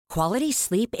Quality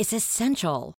sleep is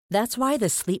essential. That's why the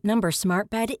Sleep Number Smart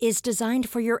Bed is designed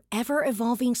for your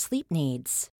ever-evolving sleep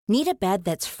needs. Need a bed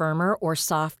that's firmer or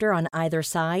softer on either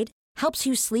side? Helps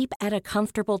you sleep at a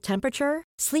comfortable temperature?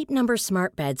 Sleep Number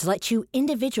Smart Beds let you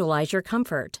individualize your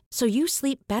comfort, so you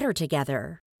sleep better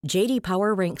together. J.D.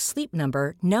 Power ranks Sleep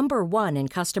Number number 1 in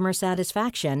customer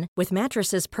satisfaction with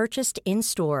mattresses purchased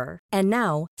in-store. And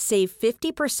now, save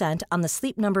 50% on the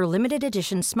Sleep Number Limited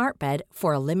Edition Smart Bed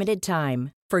for a limited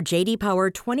time. For J.D. Power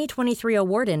 2023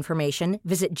 award information,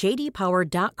 visit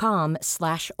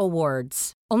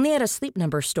jdpower.com/awards. Only at a Sleep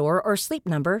Number store or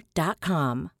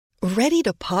sleepnumber.com. Ready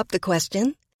to pop the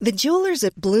question? The jewelers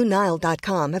at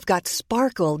BlueNile.com have got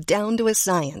sparkle down to a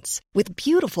science with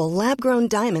beautiful lab-grown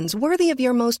diamonds worthy of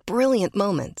your most brilliant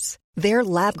moments. Their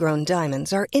lab-grown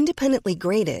diamonds are independently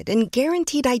graded and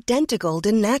guaranteed identical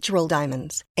to natural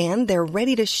diamonds, and they're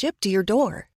ready to ship to your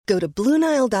door. Go to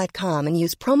BlueNile.com and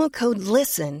use promo code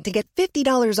LISTEN to get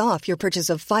 $50 off your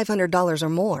purchase of $500 or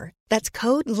more. That's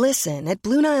code LISTEN at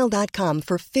BlueNile.com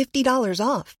for $50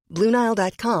 off.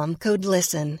 BlueNile.com, code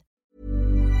LISTEN.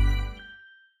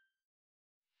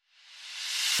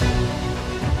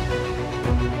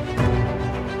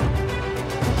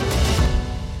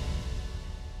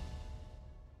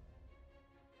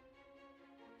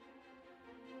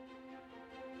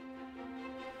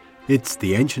 It's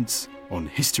The Ancients on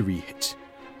History Hit.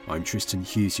 I'm Tristan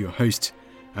Hughes, your host,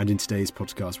 and in today's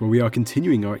podcast, where we are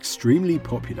continuing our extremely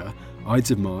popular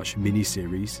Ides of March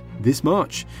mini-series this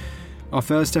March. Our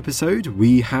first episode,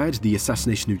 we had the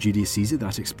assassination of Julius Caesar,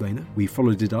 that explainer. We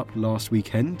followed it up last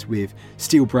weekend with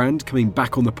Steel Brand coming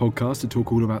back on the podcast to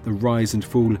talk all about the rise and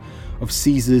fall of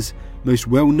Caesar's most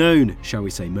well-known, shall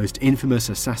we say, most infamous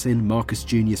assassin, Marcus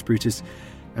Junius Brutus.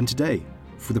 And today,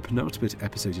 for the penultimate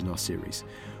episode in our series,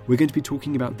 we're going to be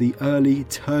talking about the early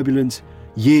turbulent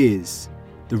years,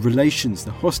 the relations,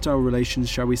 the hostile relations,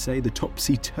 shall we say, the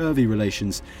topsy-turvy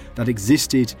relations that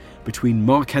existed between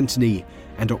Marc Antony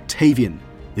and Octavian,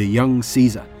 the young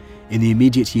Caesar, in the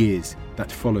immediate years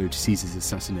that followed Caesar's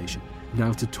assassination.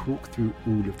 Now, to talk through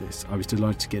all of this, I was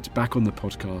delighted to get back on the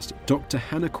podcast Dr.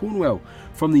 Hannah Cornwell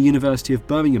from the University of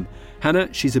Birmingham.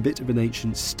 Hannah, she's a bit of an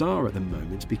ancient star at the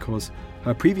moment because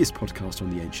her previous podcast on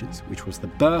the ancients, which was The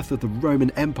Birth of the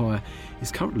Roman Empire,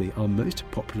 is currently our most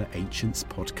popular ancients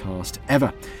podcast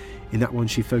ever. In that one,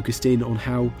 she focused in on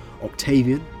how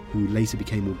Octavian, who later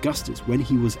became Augustus, when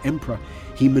he was emperor,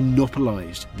 he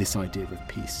monopolised this idea of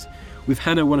peace. With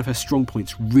Hannah, one of her strong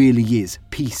points really is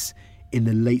peace in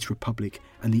the late Republic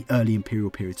and the early Imperial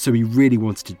period. So we really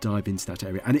wanted to dive into that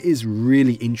area. And it is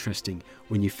really interesting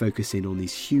when you focus in on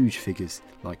these huge figures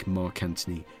like Marc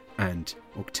Antony and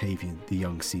Octavian, the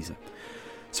young Caesar.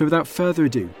 So without further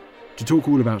ado, to talk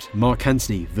all about Marc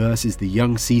Antony versus the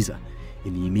young Caesar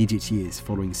in the immediate years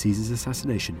following Caesar's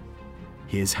assassination,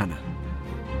 here's Hannah.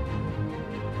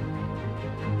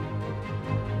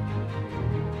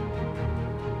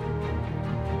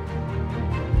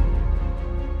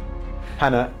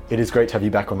 Hannah, it is great to have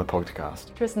you back on the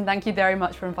podcast. Tristan, thank you very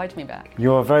much for inviting me back.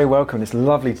 You're very welcome. It's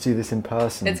lovely to do this in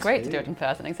person. It's great to do it in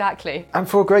person, exactly. And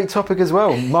for a great topic as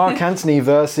well, Marc Antony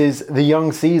versus the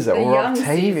young Caesar, or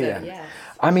Octavian. Caesar, yes.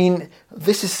 I mean,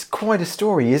 this is quite a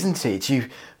story, isn't it?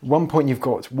 One point you've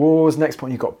got wars, next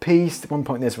point you've got peace, one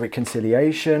point there's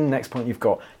reconciliation, next point you've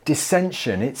got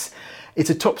dissension. It's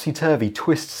a topsy-turvy,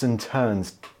 twists and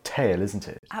turns tale, isn't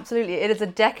it? Absolutely. It is a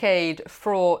decade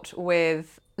fraught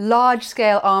with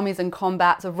large-scale armies and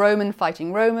combats of Roman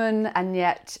fighting Roman, and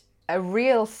yet a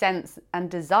real sense and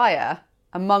desire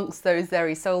amongst those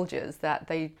very soldiers that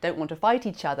they don't want to fight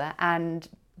each other and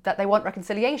that they want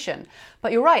reconciliation.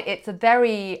 But you're right, it's a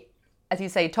very, as you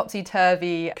say,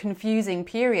 topsy-turvy, confusing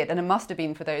period, and it must have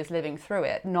been for those living through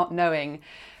it, not knowing,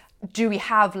 do we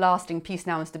have lasting peace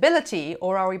now and stability,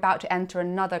 or are we about to enter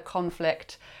another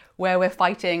conflict where we're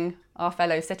fighting our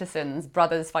fellow citizens,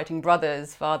 brothers fighting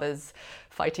brothers, fathers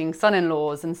fighting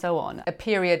son-in-laws, and so on. A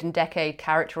period and decade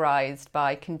characterised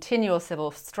by continual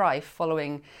civil strife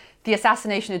following the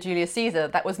assassination of Julius Caesar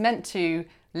that was meant to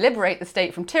liberate the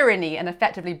state from tyranny and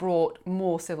effectively brought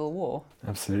more civil war.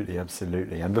 Absolutely,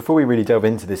 absolutely. And before we really delve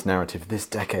into this narrative, this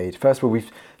decade, first of all,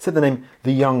 we've said the name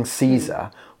the young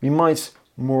Caesar. We might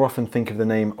more often think of the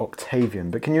name Octavian,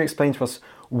 but can you explain to us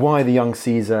why the young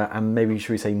Caesar and maybe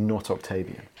should we say not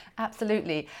Octavian?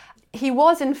 Absolutely. He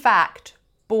was in fact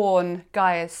born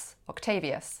Gaius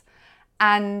Octavius,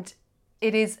 and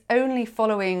it is only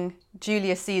following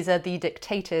Julius Caesar, the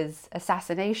dictator's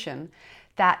assassination,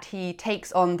 that he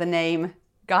takes on the name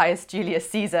Gaius Julius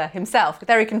Caesar himself.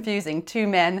 Very confusing, two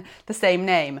men, the same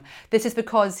name. This is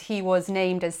because he was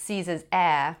named as Caesar's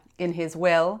heir in his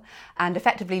will and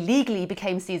effectively legally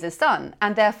became Caesar's son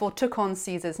and therefore took on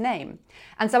Caesar's name.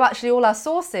 And so actually all our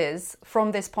sources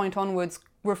from this point onwards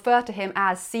refer to him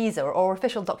as Caesar, or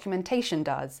official documentation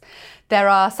does. There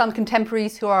are some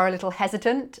contemporaries who are a little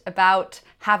hesitant about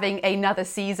having another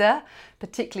Caesar,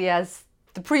 particularly as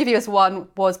the previous one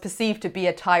was perceived to be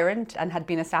a tyrant and had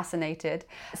been assassinated.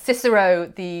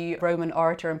 Cicero, the Roman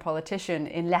orator and politician,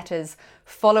 in letters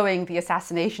following the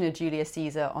assassination of Julius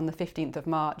Caesar on the 15th of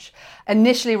March,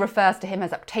 initially refers to him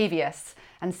as Octavius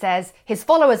and says his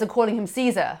followers are calling him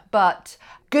Caesar, but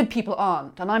good people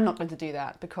aren't, and I'm not going to do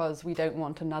that because we don't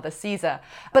want another Caesar.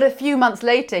 But a few months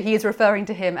later, he is referring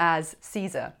to him as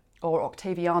Caesar, or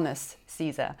Octavianus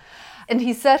Caesar. And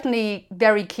he's certainly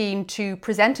very keen to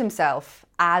present himself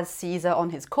as Caesar on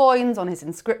his coins, on his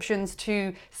inscriptions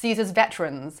to Caesar's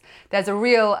veterans. There's a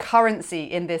real currency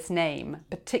in this name,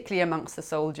 particularly amongst the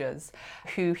soldiers,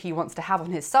 who he wants to have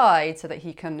on his side so that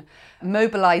he can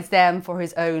mobilize them for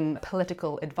his own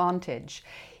political advantage.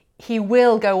 He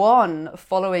will go on,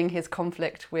 following his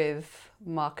conflict with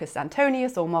Marcus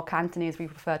Antonius, or Marc Antony as we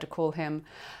prefer to call him,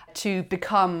 to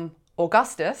become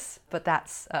Augustus, but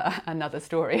that's another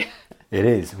story. It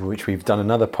is, which we've done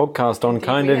another podcast on,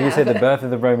 you said, the birth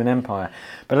of the Roman Empire.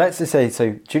 But let's just say,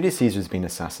 so Julius Caesar has been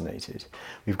assassinated.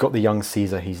 We've got the young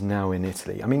Caesar, he's now in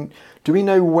Italy. I mean, do we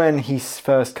know when he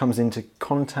first comes into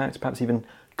contact, perhaps even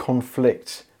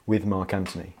conflict with Marc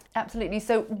Antony? Absolutely.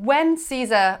 So when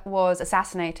Caesar was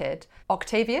assassinated,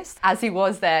 Octavius, as he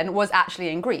was then, was actually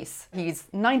in Greece. He's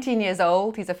 19 years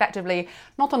old. He's effectively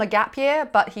not on a gap year,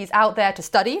 but he's out there to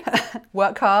study,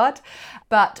 work hard.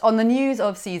 But on the news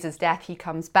of Caesar's death, he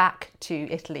comes back to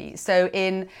Italy. So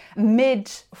in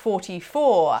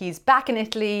mid-44, he's back in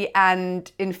Italy. And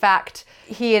in fact,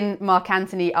 he and Marc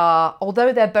Antony are,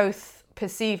 although they're both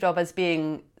perceived of as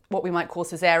being what we might call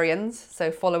Caesarians,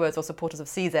 so followers or supporters of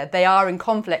Caesar, they are in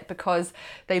conflict because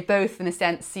they both, in a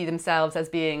sense, see themselves as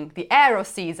being the heir of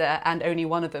Caesar, and only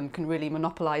one of them can really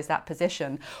monopolise that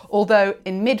position. Although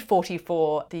in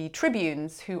mid-44, the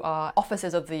tribunes, who are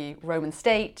officers of the Roman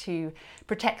state to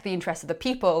protect the interests of the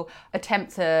people,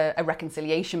 attempt a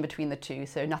reconciliation between the two,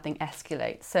 so nothing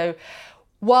escalates. So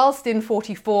whilst in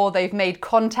 44 they've made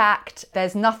contact,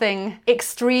 there's nothing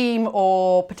extreme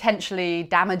or potentially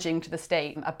damaging to the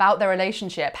state about their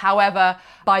relationship. However,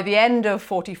 by the end of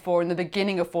 44 and the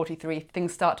beginning of 43,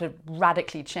 things start to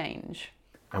radically change.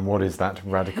 And what is that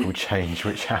radical change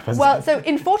which happens? Well, so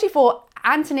in 44,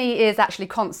 Antony is actually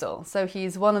consul, so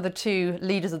he's one of the two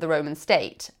leaders of the Roman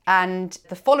state. And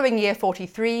the following year,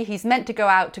 43, he's meant to go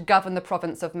out to govern the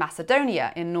province of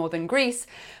Macedonia in northern Greece,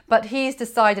 but he's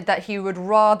decided that he would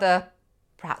rather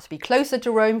perhaps be closer to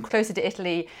Rome, closer to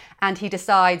Italy, and he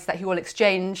decides that he will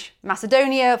exchange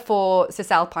Macedonia for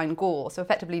Cisalpine Gaul, so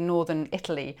effectively northern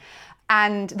Italy.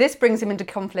 And this brings him into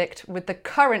conflict with the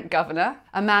current governor,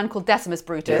 a man called Decimus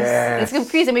Brutus. Yes. It's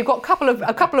confusing. We've got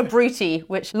a couple of Bruti,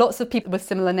 which lots of people with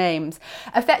similar names.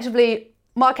 Effectively,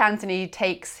 Marc Antony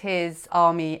takes his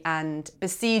army and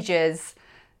besieges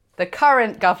the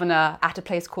current governor at a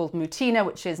place called Mutina,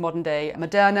 which is modern-day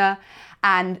Moderna.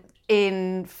 And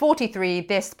in 43,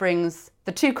 this brings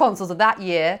the two consuls of that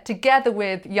year, together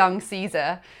with young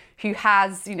Caesar, who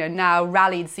has, now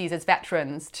rallied Caesar's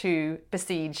veterans to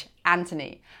besiege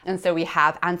Antony. And so we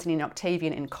have Antony and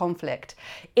Octavian in conflict.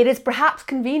 It is perhaps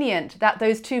convenient that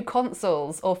those two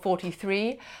consuls of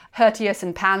 43, Hirtius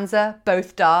and Pansa,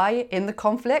 both die in the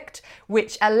conflict,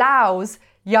 which allows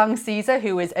young Caesar,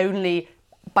 who is only,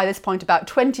 by this point, about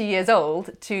 20 years old,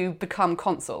 to become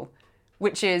consul,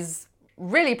 which is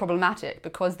really problematic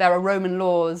because there are Roman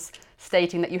laws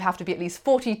stating that you have to be at least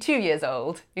 42 years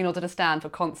old in order to stand for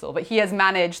consul. But he has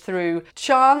managed through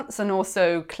chance and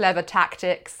also clever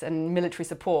tactics and military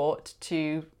support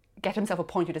to get himself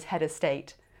appointed as head of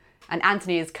state. And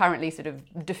Antony is currently sort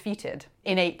of defeated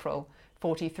in April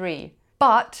 43.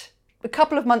 But a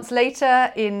couple of months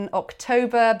later, in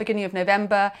October, beginning of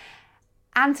November,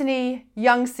 Antony,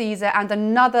 young Caesar, and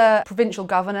another provincial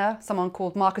governor, someone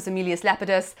called Marcus Aemilius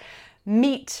Lepidus,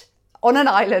 meet on an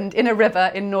island in a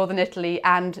river in northern Italy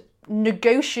and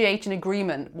negotiate an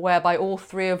agreement whereby all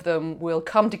three of them will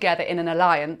come together in an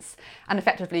alliance and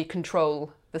effectively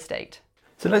control the state.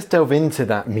 So let's delve into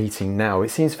that meeting now. It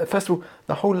seems, first of all,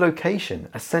 the whole location,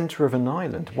 a centre of an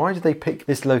island. Why did they pick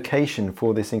this location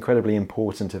for this incredibly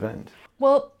important event?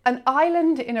 Well, an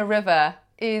island in a river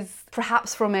is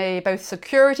perhaps from a both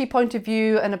security point of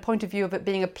view and a point of view of it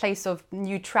being a place of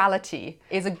neutrality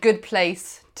is a good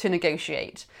place to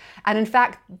negotiate. And in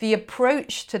fact, the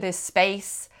approach to this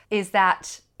space is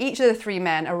that each of the three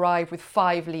men arrive with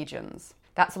 5 legions.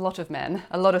 That's a lot of men,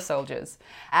 a lot of soldiers.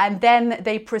 And then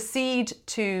they proceed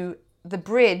to the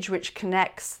bridge which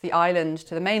connects the island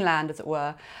to the mainland, as it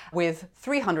were, with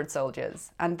 300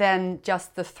 soldiers. And then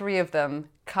just the three of them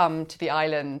come to the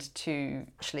island to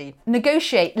actually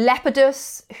negotiate.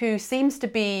 Lepidus, who seems to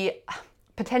be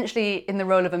potentially in the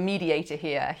role of a mediator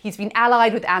here. He's been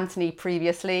allied with Antony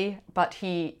previously, but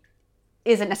he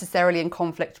isn't necessarily in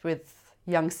conflict with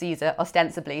young Caesar,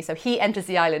 ostensibly. So he enters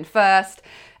the island first,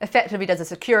 effectively does a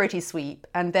security sweep,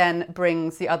 and then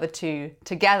brings the other two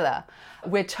together.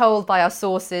 We're told by our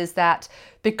sources that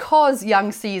because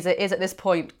young Caesar is at this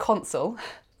point consul,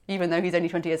 even though he's only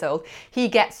 20 years old, he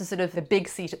gets a sort of the big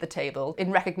seat at the table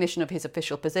in recognition of his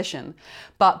official position.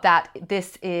 But that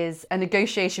this is a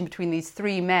negotiation between these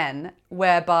three men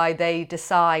whereby they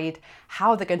decide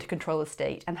how they're going to control the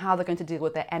state and how they're going to deal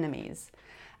with their enemies.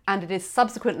 And it is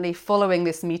subsequently following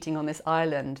this meeting on this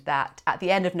island that at the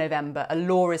end of November, a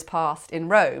law is passed in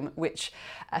Rome which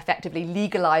effectively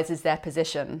legalizes their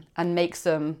position and makes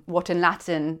them what in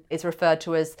Latin is referred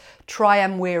to as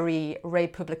triumviri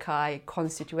republicae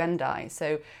constituendi.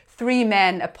 So 3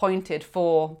 men appointed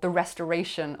for the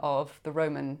restoration of the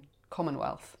Roman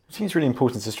Commonwealth. It seems really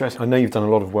important to stress. I know you've done a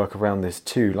lot of work around this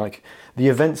too, like the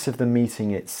events of the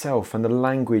meeting itself and the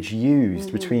language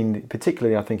used between,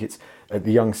 particularly I think it's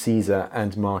the young Caesar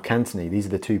and Marc Antony. These are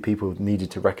the two people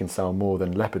needed to reconcile more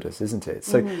than Lepidus, isn't it?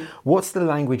 So what's the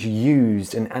language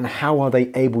used and how are they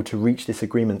able to reach this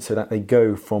agreement so that they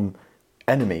go from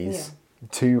enemies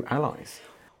to allies?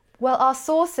 Well, our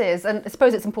sources, and I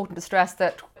suppose it's important to stress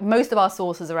that most of our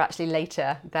sources are actually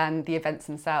later than the events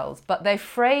themselves, but they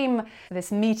frame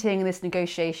this meeting, this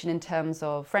negotiation in terms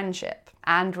of friendship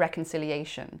and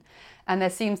reconciliation. And there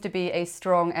seems to be a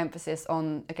strong emphasis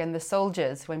on, again, the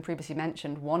soldiers, when previously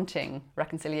mentioned, wanting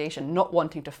reconciliation, not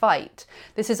wanting to fight.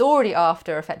 This is already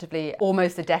after, effectively,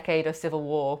 almost a decade of civil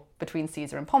war between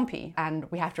Caesar and Pompey. And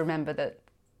we have to remember that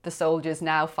the soldiers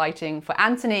now fighting for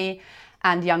Antony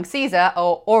and young Caesar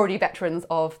are already veterans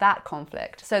of that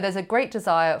conflict. So there's a great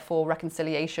desire for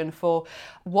reconciliation, for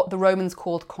what the Romans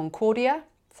called concordia,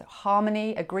 so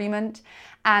harmony, agreement.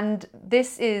 And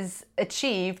this is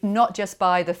achieved not just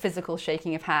by the physical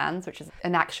shaking of hands, which is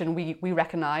an action we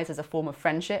recognise as a form of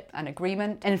friendship and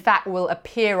agreement. In fact, will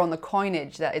appear on the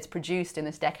coinage that is produced in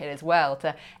this decade as well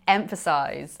to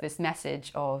emphasise this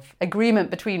message of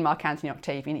agreement between Marc Antony and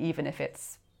Octavian, even if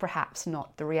it's perhaps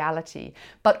not the reality,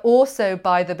 but also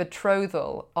by the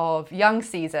betrothal of young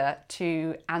Caesar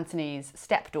to Antony's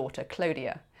stepdaughter,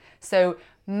 Clodia. So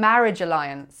marriage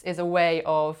alliance is a way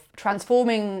of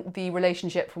transforming the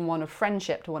relationship from one of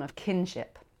friendship to one of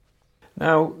kinship.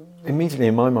 Now, immediately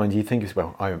in my mind, you think,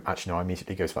 well, I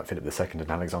immediately go to like Philip II and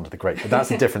Alexander the Great, but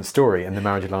that's a different story and the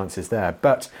marriage alliance is there.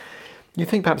 But you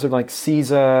think perhaps of like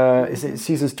Caesar, is it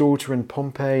Caesar's daughter and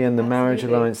Pompey and the marriage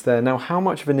alliance there? Now, how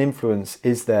much of an influence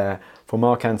is there for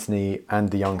Marc Antony and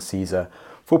the young Caesar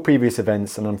for previous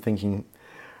events? And I'm thinking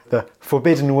the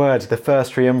forbidden word, the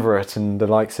first triumvirate and the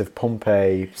likes of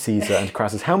Pompey, Caesar and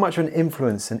Crassus. How much of an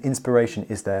influence and inspiration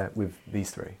is there with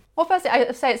these three? Well, firstly, I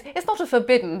would say it's not a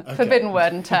forbidden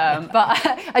word and term, but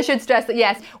I should stress that,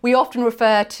 yes, we often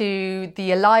refer to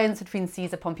the alliance between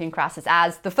Caesar, Pompey and Crassus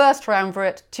as the first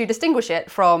triumvirate to distinguish it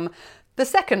from the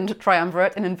second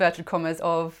triumvirate, in inverted commas,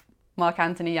 of Marc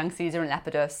Antony, young Caesar and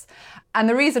Lepidus. And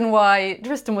the reason why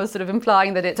Tristan was sort of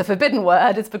implying that it's a forbidden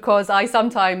word is because I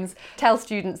sometimes tell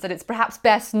students that it's perhaps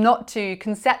best not to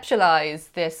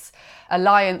conceptualise this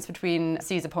alliance between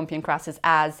Caesar, Pompey and Crassus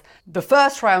as the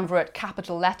first triumvirate,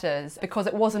 capital letters, because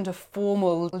it wasn't a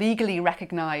formal, legally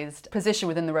recognised position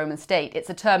within the Roman state. It's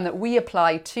a term that we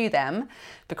apply to them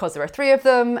because there are 3 of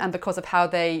them and because of how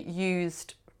they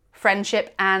used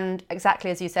friendship and,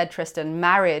 exactly as you said, Tristan,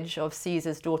 marriage of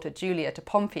Caesar's daughter Julia to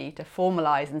Pompey to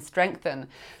formalise and strengthen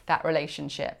that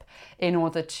relationship in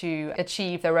order to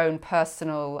achieve their own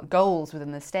personal goals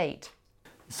within the state.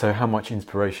 So how much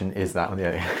inspiration is that on the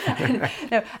other?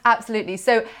 No, absolutely.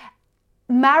 So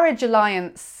marriage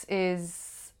alliance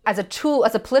is, as a tool,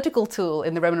 as a political tool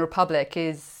in the Roman Republic,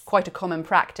 is quite a common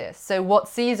practice. So what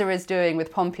Caesar is doing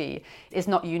with Pompey is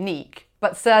not unique,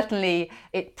 but certainly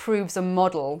it proves a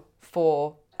model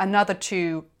for another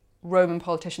 2 Roman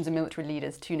politicians and military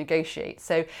leaders to negotiate.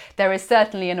 So there is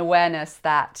certainly an awareness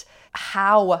that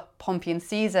how Pompey and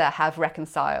Caesar have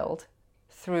reconciled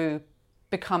through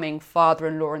becoming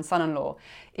father-in-law and son-in-law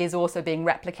is also being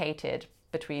replicated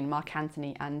between Marc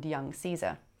Antony and young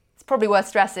Caesar. It's probably worth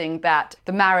stressing that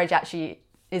the marriage actually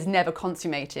is never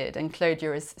consummated and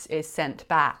Clodia is sent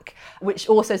back, which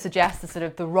also suggests the sort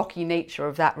of the rocky nature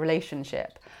of that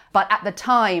relationship. But at the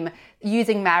time,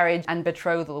 using marriage and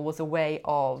betrothal was a way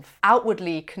of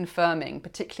outwardly confirming,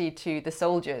 particularly to the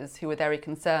soldiers who were very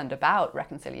concerned about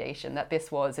reconciliation, that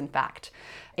this was in fact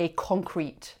a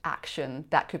concrete action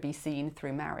that could be seen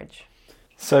through marriage.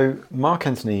 So Marc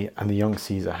Antony and the young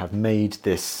Caesar have made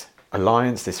this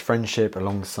alliance, this friendship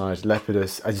alongside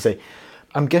Lepidus. As you say,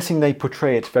 I'm guessing they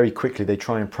portray it very quickly. They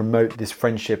try and promote this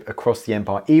friendship across the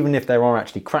empire, even if there are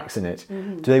actually cracks in it.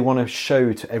 Mm-hmm. Do they want to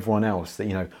show to everyone else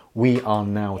that, we are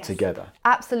now together?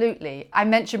 Absolutely. I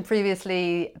mentioned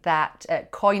previously that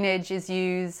coinage is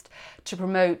used to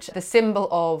promote the symbol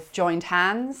of joined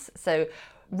hands. So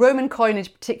Roman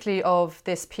coinage, particularly of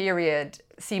this period,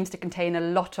 seems to contain a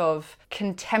lot of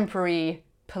contemporary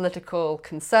political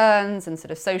concerns and sort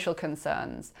of social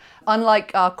concerns.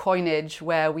 Unlike our coinage,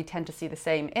 where we tend to see the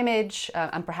same image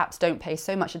and perhaps don't pay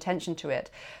so much attention to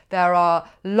it, there are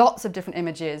lots of different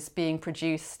images being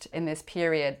produced in this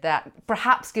period that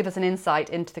perhaps give us an insight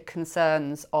into the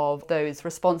concerns of those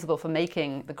responsible for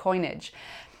making the coinage.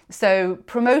 So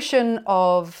promotion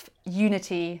of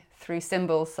unity through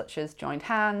symbols such as joined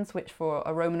hands, which for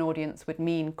a Roman audience would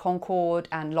mean concord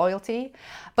and loyalty,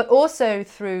 but also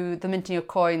through the minting of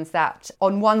coins that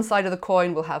on one side of the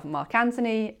coin will have Marc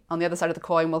Antony, on the other side of the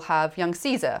coin will have young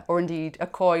Caesar, or indeed a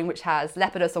coin which has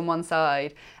Lepidus on one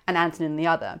side and Antony on the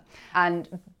other.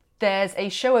 And there's a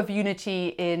show of unity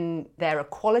in their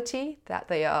equality, that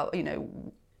they are,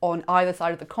 on either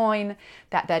side of the coin,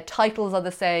 that their titles are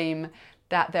the same,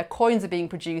 that their coins are being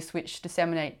produced which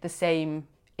disseminate the same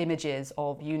images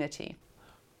of unity.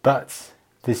 But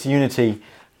this unity,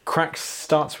 cracks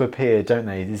start to appear, don't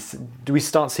they? Do we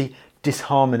start to see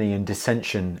disharmony and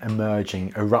dissension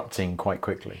emerging, erupting quite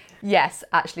quickly? Yes,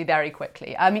 actually very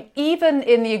quickly. I mean, even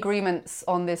in the agreements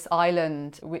on this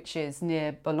island, which is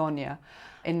near Bologna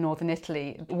in northern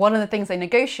Italy, one of the things they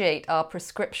negotiate are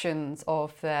prescriptions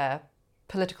of their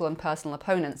political and personal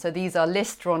opponents. So these are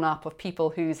lists drawn up of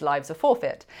people whose lives are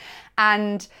forfeit.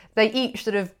 And they each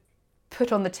sort of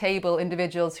put on the table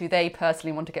individuals who they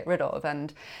personally want to get rid of.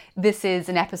 And this is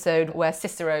an episode where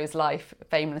Cicero's life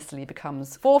famously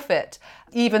becomes forfeit,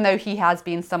 even though he has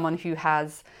been someone who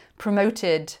has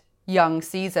promoted young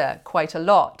Caesar quite a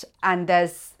lot. And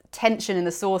there's tension in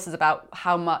the sources about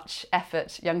how much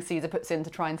effort young Caesar puts in to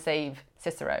try and save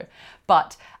Cicero.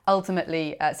 But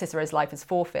ultimately, Cicero's life is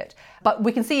forfeit. But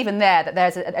we can see even there that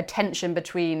there's a tension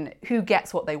between who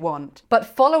gets what they want. But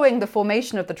following the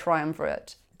formation of the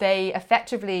triumvirate, they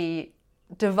effectively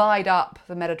divide up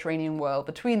the Mediterranean world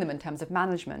between them in terms of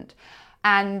management.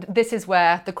 And this is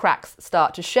where the cracks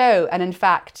start to show. And in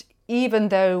fact, even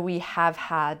though we have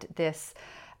had this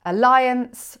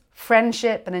alliance,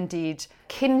 friendship, and indeed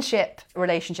kinship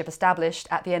relationship established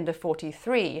at the end of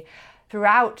 43,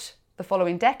 throughout the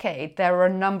following decade, there are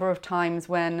a number of times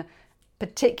when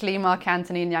particularly Marc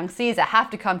Antony and young Caesar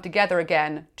have to come together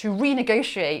again to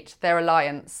renegotiate their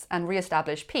alliance and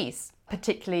re-establish peace.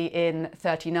 Particularly in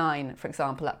 39, for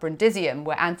example, at Brundisium,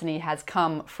 where Antony has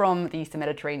come from the Eastern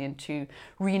Mediterranean to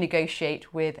renegotiate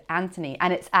with Antony.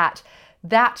 And it's at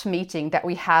that meeting that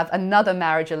we have another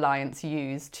marriage alliance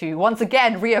used to once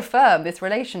again reaffirm this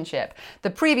relationship. The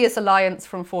previous alliance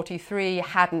from 43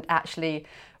 hadn't actually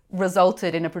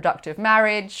resulted in a productive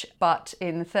marriage, but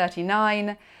in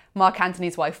 39, Marc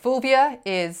Antony's wife Fulvia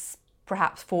is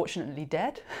perhaps fortunately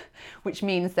dead, which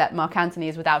means that Marc Antony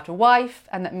is without a wife,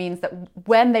 and that means that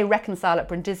when they reconcile at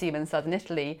Brundisium in southern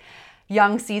Italy,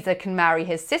 young Caesar can marry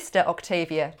his sister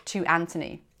Octavia to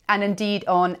Antony. And indeed,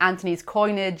 on Antony's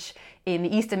coinage in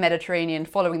the Eastern Mediterranean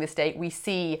following this date, we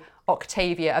see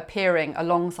Octavia appearing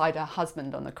alongside her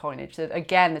husband on the coinage. So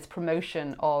again, this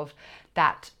promotion of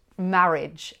that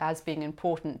marriage as being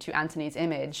important to Antony's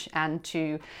image and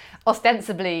to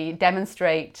ostensibly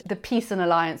demonstrate the peace and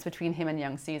alliance between him and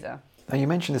young Caesar. Now, you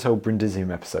mentioned this whole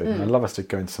Brundisium episode, and I'd love us to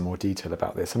go into some more detail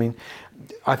about this. I mean,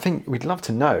 I think we'd love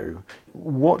to know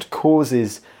what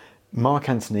causes Marc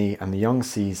Antony and the young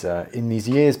Caesar in these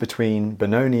years between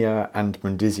Bononia and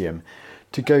Brundisium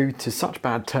to go to such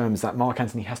bad terms that Marc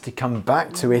Antony has to come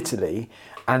back to Italy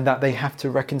and that they have to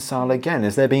reconcile again.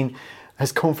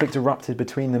 Has conflict erupted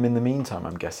between them in the meantime,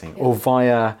 I'm guessing, or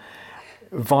via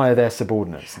their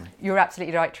subordinates? You're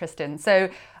absolutely right, Tristan. So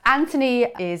Antony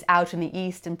is out in the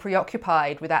east and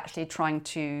preoccupied with actually trying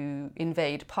to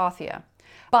invade Parthia.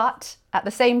 But at the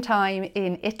same time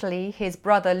in Italy, his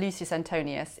brother Lucius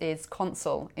Antonius is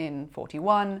consul in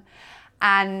 41,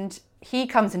 and he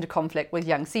comes into conflict with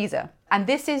young Caesar. And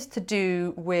this is to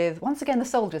do with, once again, the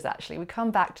soldiers, actually. We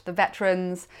come back to the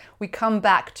veterans, we come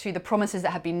back to the promises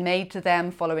that have been made to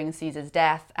them following Caesar's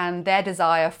death, and their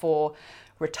desire for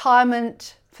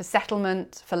retirement, for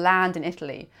settlement, for land in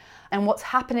Italy. And what's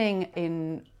happening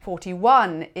in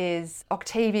 41 is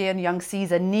Octavian, young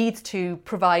Caesar, needs to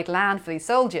provide land for these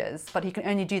soldiers, but he can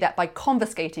only do that by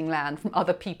confiscating land from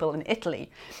other people in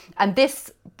Italy. And this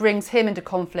brings him into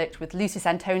conflict with Lucius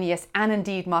Antonius and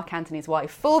indeed Marc Antony's wife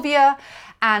Fulvia.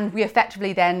 And we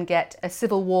effectively then get a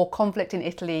civil war conflict in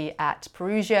Italy at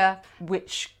Perugia,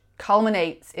 which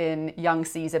culminates in young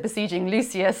Caesar besieging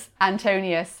Lucius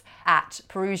Antonius at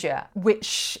Perugia,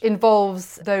 which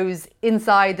involves those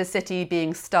inside the city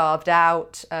being starved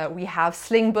out. We have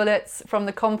sling bullets from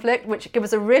the conflict, which give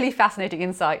us a really fascinating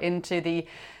insight into the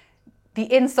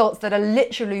insults that are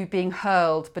literally being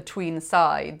hurled between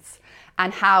sides,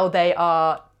 and how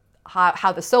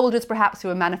the soldiers perhaps who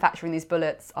are manufacturing these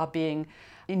bullets are being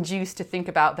induced to think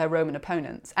about their Roman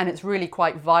opponents. And it's really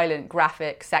quite violent,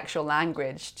 graphic, sexual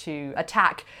language to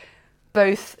attack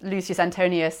both Lucius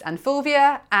Antonius and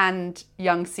Fulvia and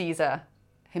young Caesar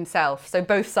himself. So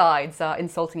both sides are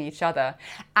insulting each other.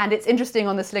 And it's interesting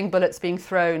on the sling bullets being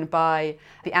thrown by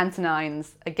the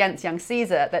Antonines against young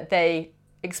Caesar that they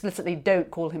explicitly don't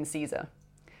call him Caesar.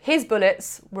 His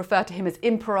bullets refer to him as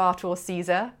Imperator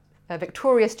Caesar, a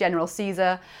victorious General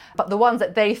Caesar, but the ones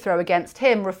that they throw against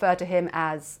him refer to him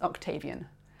as Octavian,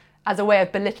 as a way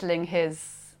of belittling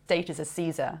his status as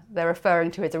Caesar. They're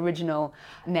referring to his original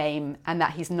name and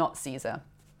that he's not Caesar.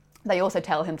 They also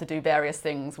tell him to do various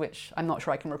things, which I'm not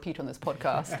sure I can repeat on this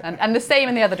podcast, and the same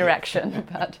in the other direction.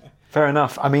 But fair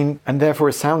enough. I mean, and therefore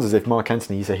it sounds as if Marc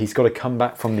Antony, you say he's got to come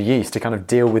back from the east to kind of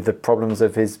deal with the problems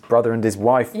of his brother and his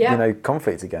wife,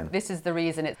 conflict again. This is the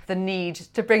reason. It's the need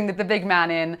to bring the big man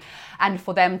in and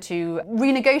for them to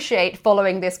renegotiate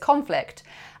following this conflict.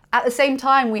 At the same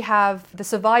time, we have the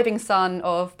surviving son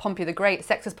of Pompey the Great,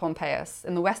 Sextus Pompeius,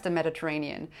 in the Western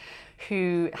Mediterranean,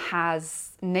 who has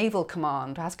naval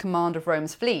command, has command of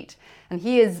Rome's fleet. And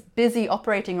he is busy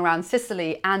operating around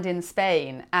Sicily and in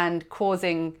Spain and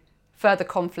causing further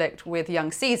conflict with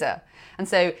young Caesar. And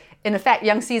so, in effect,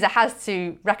 young Caesar has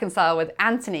to reconcile with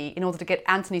Antony in order to get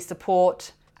Antony's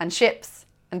support and ships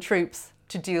and troops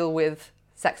to deal with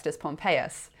Sextus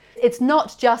Pompeius. It's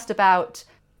not just about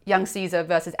young Caesar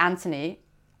versus Antony.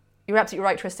 You're absolutely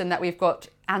right, Tristan, that we've got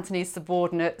Antony's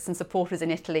subordinates and supporters in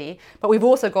Italy, but we've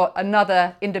also got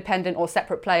another independent or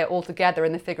separate player altogether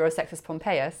in the figure of Sextus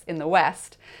Pompeius in the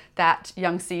West that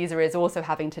young Caesar is also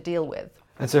having to deal with.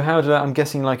 And so how I'm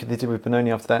guessing like they did with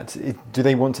Benoni after that, do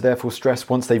they want to therefore stress,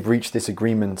 once they've reached this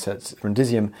agreement at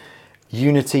Brundisium,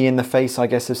 unity in the face, I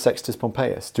guess, of Sextus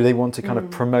Pompeius? Do they want to kind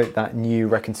of promote that new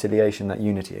reconciliation, that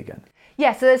unity again?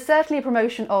 Yeah, so there's certainly a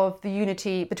promotion of the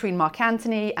unity between Marc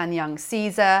Antony and young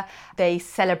Caesar. They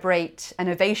celebrate an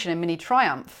ovation and mini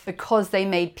triumph because they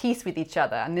made peace with each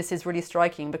other. And this is really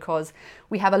striking because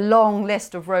we have a long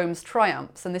list of Rome's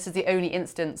triumphs, and this is the only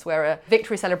instance where a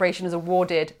victory celebration is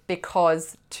awarded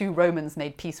because two Romans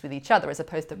made peace with each other as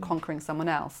opposed to conquering someone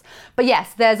else. But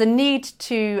yes, there's a need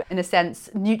to, in a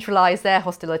sense, neutralise their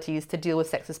hostilities to deal with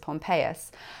Sextus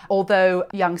Pompeius, although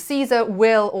young Caesar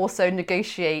will also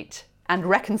negotiate and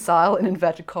reconcile, in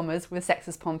inverted commas, with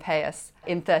Sextus Pompeius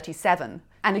in 37.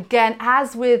 And again,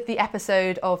 as with the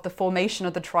episode of the formation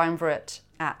of the triumvirate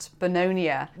at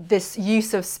Bononia, this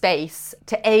use of space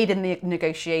to aid in the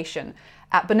negotiation.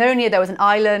 At Bononia, there was an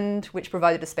island which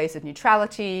provided a space of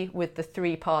neutrality with the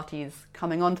three parties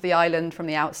coming onto the island from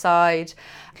the outside.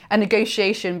 A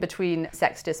negotiation between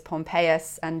Sextus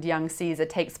Pompeius and young Caesar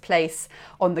takes place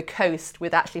on the coast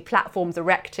with actually platforms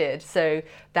erected so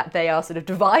that they are sort of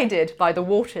divided by the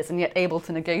waters and yet able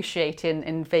to negotiate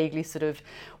in vaguely sort of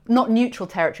not neutral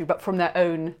territory, but from their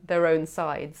own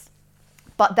sides.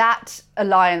 But that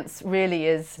alliance really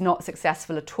is not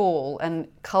successful at all and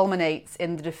culminates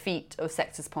in the defeat of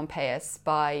Sextus Pompeius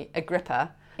by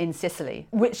Agrippa in Sicily,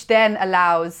 which then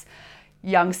allows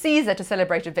young Caesar to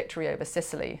celebrate a victory over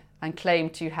Sicily and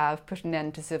claim to have put an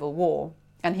end to civil war.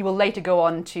 And he will later go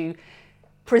on to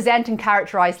present and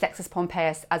characterize Sextus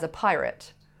Pompeius as a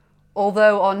pirate,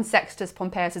 although on Sextus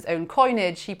Pompeius' own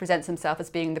coinage, he presents himself as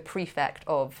being the prefect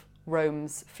of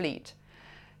Rome's fleet.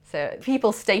 So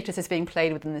people's status is being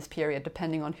played within this period,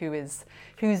 depending on who's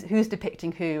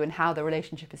depicting who and how the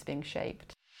relationship is being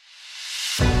shaped.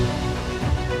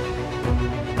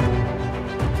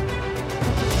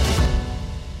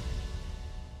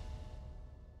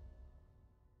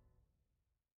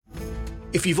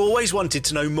 If you've always wanted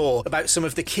to know more about some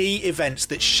of the key events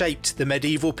that shaped the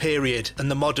medieval period and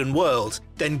the modern world,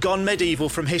 then Gone Medieval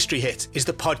from History Hit is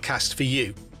the podcast for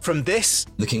you. From this,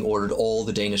 the king ordered all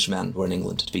the Danish men who were in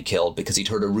England to be killed because he'd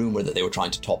heard a rumour that they were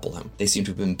trying to topple him. They seem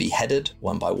to have been beheaded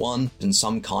one by one in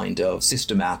some kind of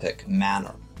systematic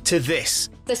manner. To this.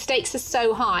 The stakes are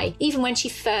so high. Even when she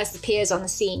first appears on the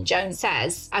scene, Joan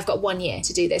says, I've got 1 year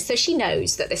to do this. So she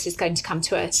knows that this is going to come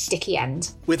to a sticky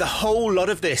end. With a whole lot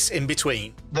of this in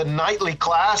between. The knightly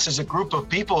class is a group of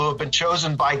people who have been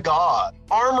chosen by God.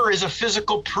 Armor is a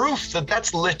physical proof that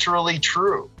that's literally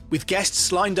true. With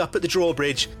guests lined up at the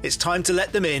drawbridge, it's time to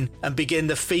let them in and begin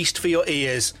the feast for your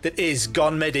ears that is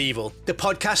Gone Medieval, the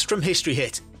podcast from History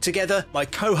Hit. Together, my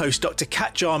co-host Dr.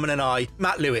 Kat Jarman and I,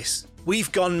 Matt Lewis.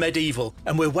 We've gone medieval,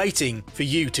 and we're waiting for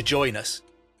you to join us.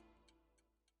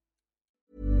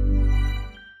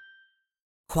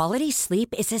 Quality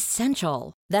sleep is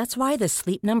essential. That's why the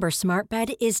Sleep Number Smart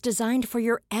Bed is designed for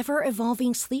your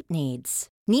ever-evolving sleep needs.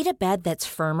 Need a bed that's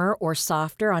firmer or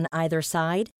softer on either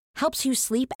side? Helps you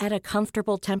sleep at a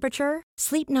comfortable temperature?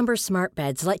 Sleep Number Smart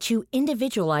Beds let you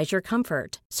individualize your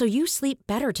comfort, so you sleep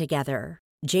better together.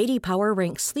 J.D. Power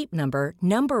ranks Sleep Number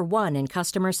number 1 in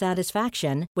customer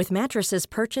satisfaction with mattresses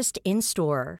purchased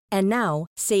in-store. And now,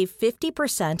 save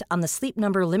 50% on the Sleep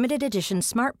Number Limited Edition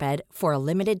Smart Bed for a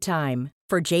limited time.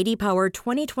 For J.D. Power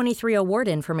 2023 award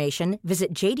information,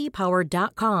 visit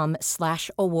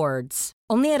jdpower.com/awards.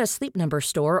 Only at a Sleep Number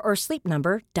store or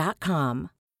sleepnumber.com.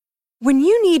 When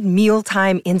you need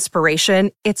mealtime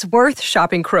inspiration, it's worth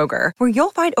shopping Kroger, where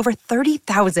you'll find over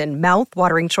 30,000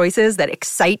 mouth-watering choices that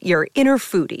excite your inner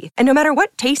foodie. And no matter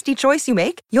what tasty choice you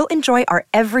make, you'll enjoy our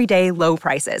everyday low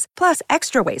prices, plus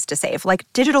extra ways to save, like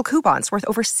digital coupons worth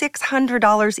over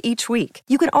 $600 each week.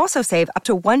 You can also save up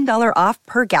to $1 off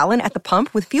per gallon at the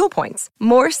pump with fuel points.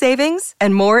 More savings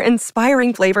and more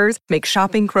inspiring flavors make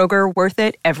shopping Kroger worth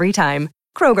it every time.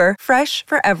 Kroger, fresh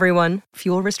for everyone.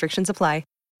 Fuel restrictions apply.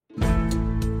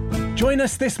 Join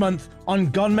us this month on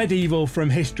Gone Medieval from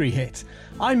History Hit.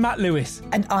 I'm Matt Lewis.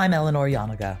 And I'm Eleanor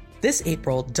Yanaga. This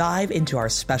April, dive into our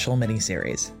special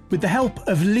mini-series. With the help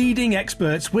of leading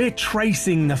experts, we're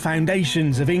tracing the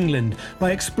foundations of England by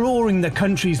exploring the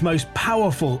country's most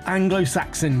powerful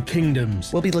Anglo-Saxon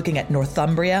kingdoms. We'll be looking at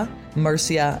Northumbria,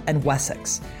 Mercia, and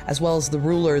Wessex, as well as the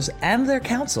rulers and their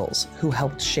councils who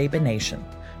helped shape a nation.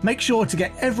 Make sure to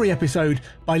get every episode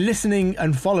by listening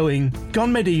and following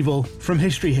Gone Medieval from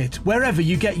History Hit, wherever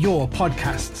you get your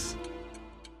podcasts.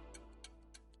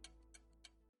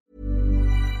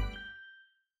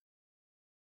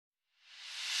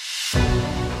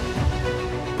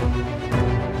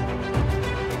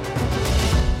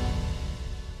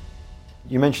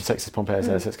 You mentioned Sextus Pompeius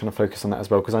there, so let's kind of focus on that as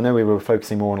well, because I know we were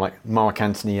focusing more on like Marc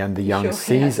Antony and the young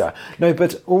Caesar. Yes. No,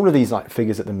 but all of these like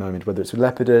figures at the moment, whether it's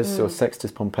Lepidus or Sextus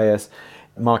Pompeius,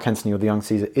 Marc Antony or the young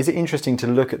Caesar, is it interesting to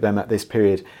look at them at this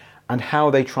period and how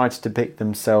they try to depict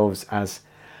themselves as,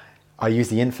 I use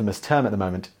the infamous term at the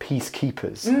moment,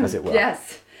 peacekeepers, as it were?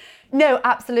 Yes. No,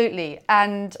 absolutely.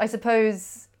 And I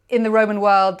suppose in the Roman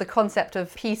world, the concept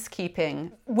of peacekeeping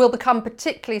will become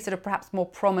particularly sort of perhaps more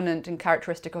prominent and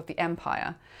characteristic of the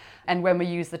empire. And when we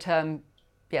use the term,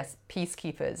 yes,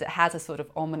 peacekeepers, it has a sort of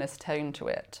ominous tone to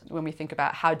it. When we think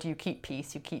about how do you keep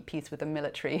peace, you keep peace with a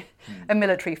military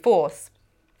force.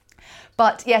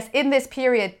 But yes, in this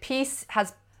period, peace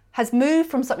has moved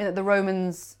from something that the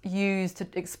Romans used to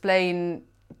explain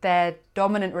their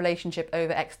dominant relationship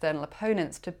over external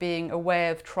opponents to being a way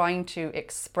of trying to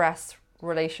express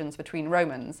relations between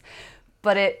Romans,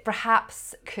 but it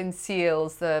perhaps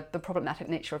conceals the problematic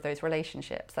nature of those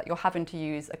relationships, that you're having to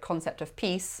use a concept of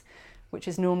peace, which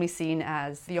is normally seen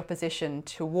as the opposition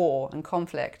to war and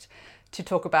conflict, to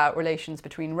talk about relations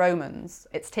between Romans.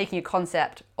 It's taking a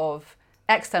concept of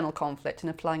external conflict and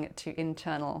applying it to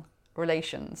internal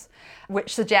relations,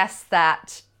 which suggests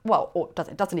that, well, or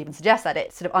it doesn't even suggest that,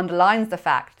 it sort of underlines the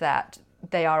fact that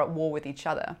they are at war with each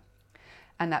other,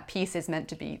 and that peace is meant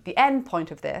to be the end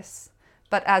point of this.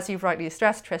 But as you've rightly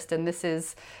stressed, Tristan,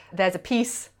 there's a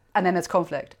peace and then there's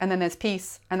conflict, and then there's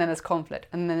peace and then there's conflict,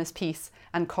 and then there's peace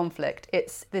and conflict.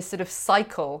 It's this sort of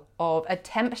cycle of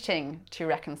attempting to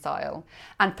reconcile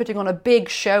and putting on a big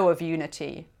show of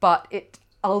unity, but it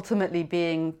ultimately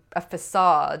being a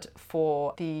facade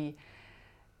for the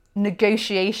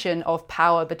negotiation of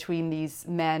power between these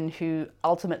men who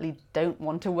ultimately don't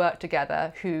want to work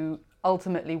together, who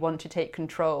ultimately want to take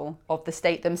control of the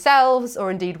state themselves, or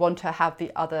indeed want to have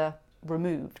the other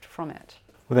removed from it.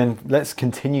 Well, then let's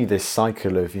continue this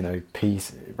cycle of,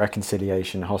 peace,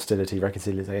 reconciliation, hostility,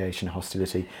 reconciliation,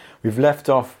 hostility. We've left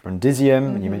off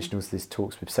Brundisium, and you mentioned also these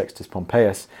talks with Sextus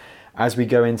Pompeius, As we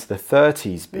go into the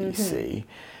 30s BC,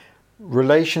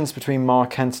 relations between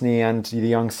Mark Antony and the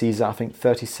young Caesar, I think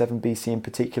 37 BC in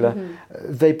particular,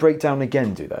 they break down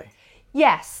again, do they?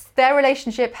 Yes, their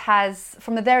relationship has,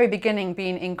 from the very beginning,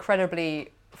 been incredibly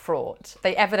fraught.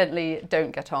 They evidently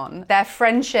don't get on. Their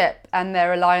friendship and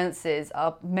their alliances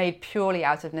are made purely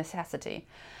out of necessity.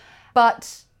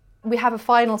 But we have a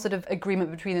final sort of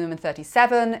agreement between them in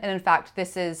 37, and in fact,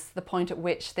 this is the point at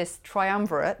which this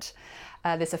triumvirate,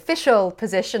 this official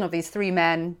position of these three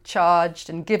men charged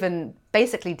and given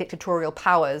basically dictatorial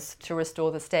powers to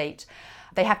restore the state,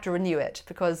 they have to renew it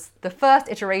because the first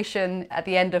iteration at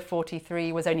the end of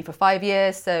 43 was only for 5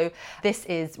 years, so this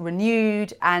is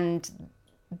renewed and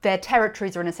their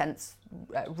territories are in a sense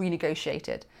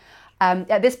renegotiated.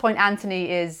 At this point, Antony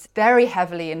is very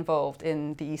heavily involved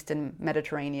in the Eastern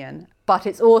Mediterranean, but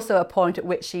it's also a point at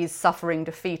which he's suffering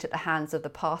defeat at the hands of the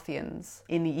Parthians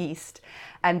in the east,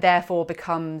 and therefore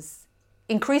becomes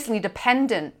increasingly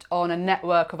dependent on a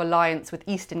network of alliance with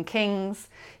Eastern kings,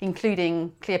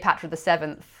 including Cleopatra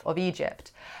VII of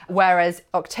Egypt. Whereas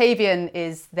Octavian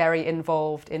is very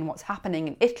involved in what's happening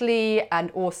in Italy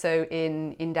and also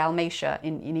in Dalmatia,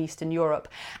 in Eastern Europe,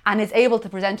 and is able to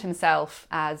present himself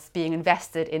as being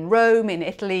invested in Rome, in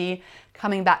Italy,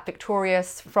 coming back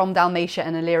victorious from Dalmatia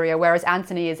and Illyria, whereas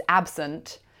Antony is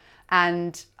absent.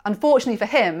 And unfortunately for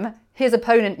him, his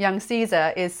opponent, young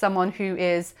Caesar, is someone who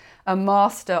is a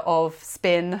master of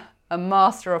spin, a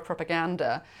master of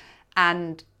propaganda,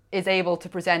 and is able to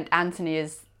present Antony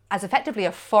as effectively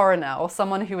a foreigner or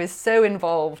someone who is so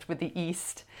involved with the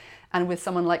East and with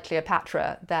someone like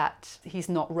Cleopatra that he's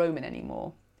not Roman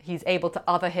anymore. He's able to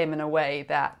other him in a way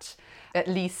that, at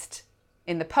least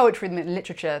in the poetry and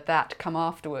literature that come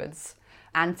afterwards,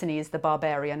 Antony is the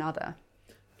barbarian other.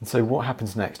 And so what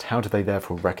happens next? How do they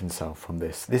therefore reconcile from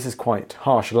this? This is quite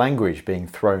harsh language being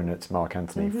thrown at Mark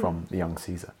Antony from the young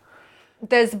Caesar.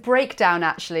 There's a breakdown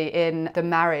actually in the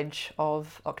marriage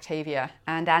of Octavia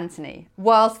and Antony.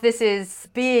 Whilst this is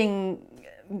being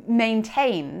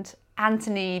maintained,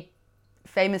 Antony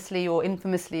famously or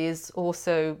infamously is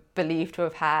also believed to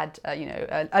have had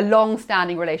a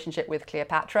long-standing relationship with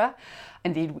Cleopatra.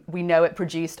 Indeed, we know it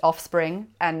produced offspring,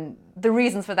 and the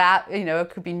reasons for that,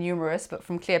 could be numerous, but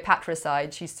from Cleopatra's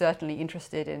side, she's certainly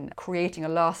interested in creating a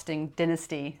lasting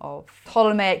dynasty of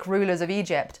Ptolemaic rulers of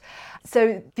Egypt.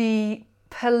 So the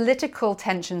political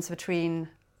tensions between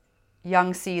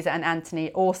young Caesar and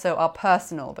Antony also are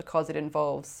personal because it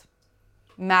involves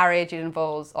marriage, it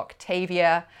involves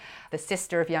Octavia, the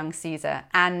sister of young Caesar,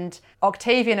 and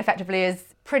Octavian effectively is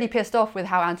pretty pissed off with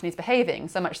how Antony's behaving,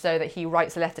 so much so that he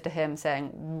writes a letter to him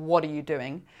saying, "What are you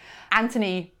doing?"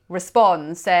 Antony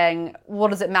responds saying,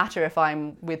 "What does it matter if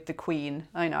I'm with the queen?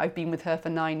 I've been with her for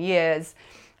 9 years.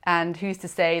 And who's to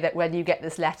say that when you get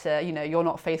this letter, you're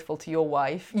not faithful to your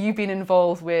wife? You've been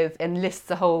involved with," and lists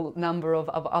a whole number of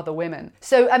other women.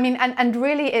 So, and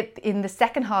really in the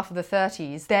second half of the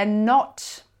 30s, they're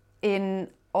not in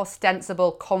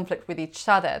ostensible conflict with each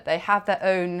other. They have their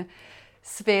own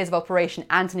spheres of operation,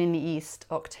 Antony in the east,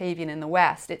 Octavian in the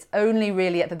west. It's only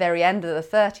really at the very end of the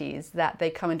 30s that they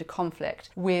come into conflict,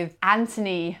 with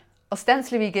Antony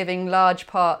ostensibly giving large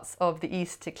parts of the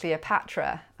east to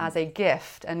Cleopatra as a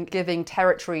gift and giving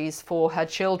territories for her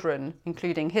children,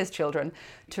 including his children,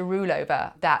 to rule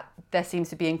over, that there seems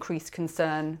to be increased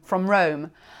concern from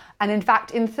Rome. And in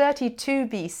fact, in 32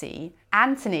 BC,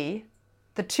 Antony,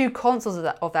 the two consuls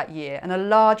of that year, and a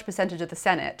large percentage of the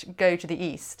Senate go to the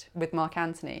east with Mark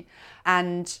Antony.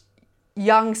 And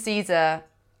young Caesar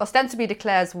ostensibly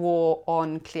declares war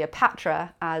on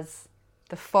Cleopatra as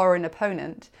the foreign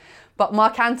opponent, but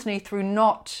Mark Antony, through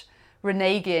not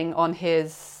reneging on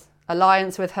his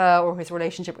alliance with her or his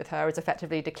relationship with her, is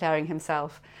effectively declaring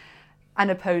himself an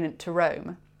opponent to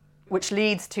Rome, which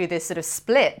leads to this sort of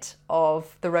split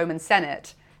of the Roman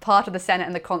Senate, part of the Senate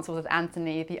and the consuls with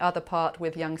Antony, the other part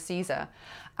with young Caesar.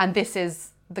 And this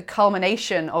is the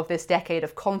culmination of this decade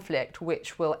of conflict,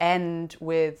 which will end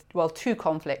with, two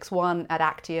conflicts, one at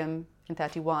Actium in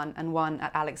 31 and one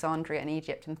at Alexandria in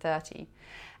Egypt in 30.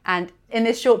 And in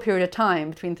this short period of time,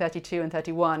 between 32 and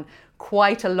 31,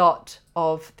 quite a lot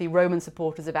of the Roman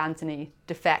supporters of Antony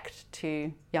defect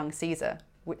to young Caesar,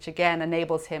 which again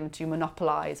enables him to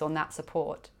monopolise on that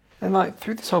support. And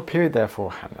through this whole period,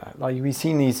 therefore, Hannah, we've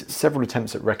seen these several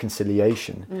attempts at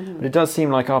reconciliation. But it does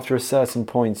seem like after a certain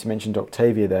point, you mentioned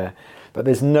Octavia there, but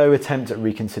there's no attempt at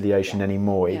reconciliation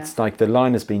anymore. It's like the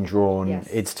line has been drawn. Yes.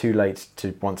 It's too late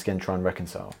to once again try and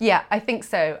reconcile. Yeah, I think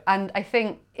so. And I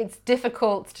think it's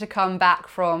difficult to come back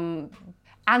from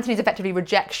Antony's effectively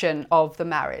rejection of the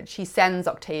marriage. He sends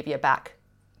Octavia back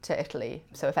to Italy,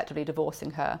 so effectively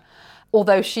divorcing her.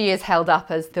 although she is held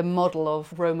up as the model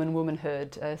of Roman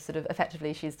womanhood, sort of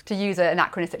effectively, she's, to use an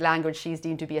anachronistic language, she's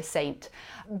deemed to be a saint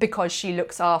because she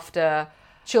looks after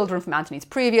children from Antony's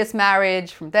previous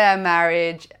marriage, from their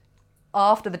marriage.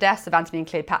 After the deaths of Antony and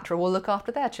Cleopatra, will look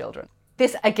after their children.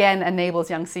 This again enables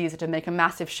young Caesar to make a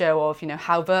massive show of,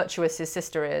 how virtuous his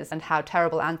sister is and how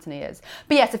terrible Antony is.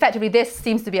 But yes, effectively this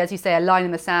seems to be, as you say, a line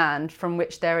in the sand from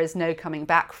which there is no coming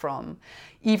back from,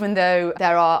 even though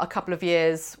there are a couple of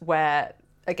years where,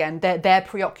 again, they're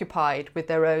preoccupied with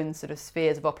their own sort of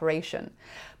spheres of operation.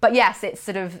 But yes, it's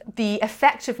sort of the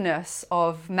effectiveness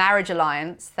of marriage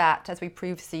alliance that, as we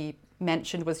previously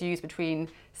mentioned, was used between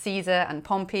Caesar and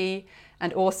Pompey,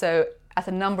 and also at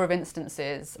a number of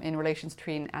instances in relations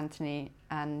between Antony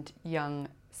and young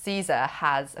Caesar,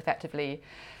 has effectively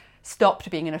stopped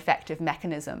being an effective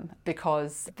mechanism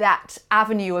because that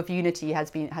avenue of unity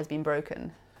has been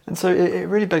broken. And so it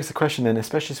really begs the question then,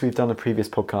 especially as we've done a previous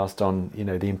podcast on,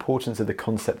 the importance of the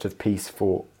concept of peace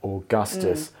for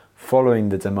Augustus following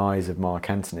the demise of Marc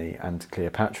Antony and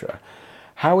Cleopatra.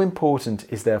 How important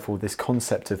is therefore this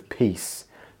concept of peace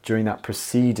during that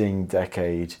preceding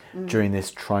decade, during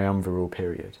this triumviral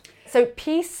period? So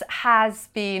peace has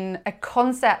been a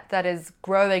concept that is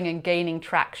growing and gaining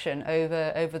traction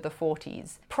over the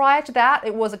 40s. Prior to that,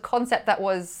 it was a concept that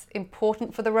was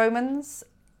important for the Romans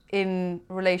in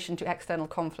relation to external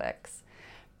conflicts.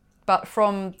 But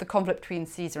from the conflict between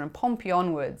Caesar and Pompey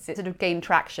onwards, it sort of gained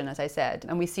traction, as I said.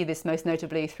 And we see this most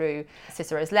notably through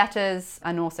Cicero's letters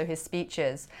and also his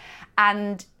speeches.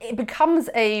 And it becomes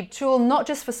a tool not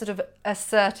just for sort of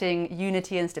asserting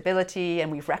unity and stability,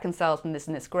 and we've reconciled and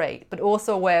it's great, but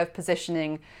also a way of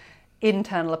positioning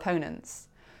internal opponents.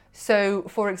 So,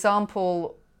 for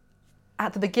example,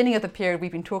 at the beginning of the period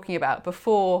we've been talking about,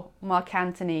 before Marc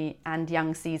Antony and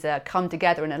young Caesar come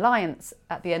together in alliance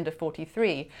at the end of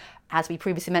 43, as we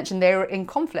previously mentioned, they were in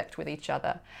conflict with each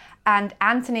other. And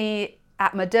Antony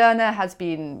at Moderna has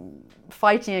been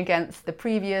fighting against the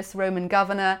previous Roman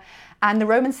governor, and the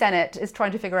Roman Senate is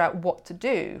trying to figure out what to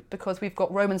do because we've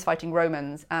got Romans fighting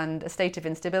Romans and a state of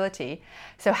instability.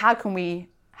 So how can we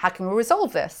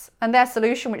resolve this? And their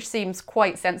solution, which seems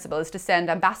quite sensible, is to send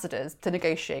ambassadors to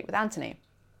negotiate with Antony.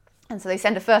 And so they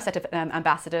send a first set of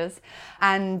ambassadors,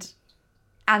 and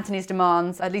Antony's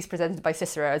demands, at least presented by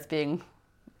Cicero as being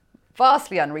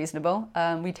vastly unreasonable.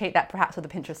 We take that perhaps with a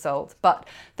pinch of salt, but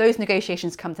those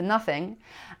negotiations come to nothing.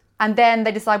 And then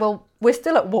they decide, well, we're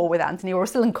still at war with Antony, or we're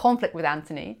still in conflict with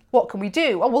Antony. What can we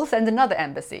do? Well, we'll send another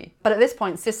embassy. But at this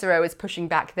point, Cicero is pushing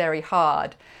back very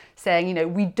hard,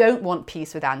 saying, we don't want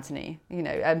peace with Antony,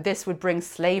 and this would bring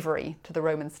slavery to the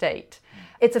Roman state.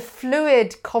 It's a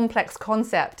fluid, complex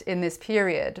concept in this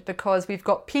period because we've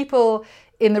got people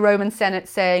in the Roman Senate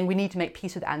saying we need to make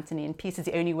peace with Antony, and peace is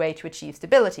the only way to achieve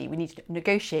stability. We need to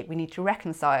negotiate, we need to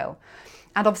reconcile.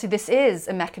 And obviously this is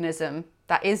a mechanism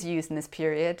that is used in this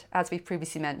period, as we've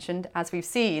previously mentioned, as we've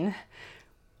seen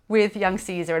with young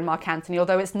Caesar and Marc Antony,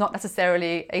 although it's not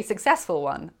necessarily a successful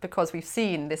one because we've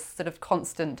seen this sort of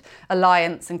constant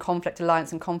alliance and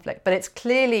conflict. But it's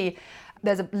clearly,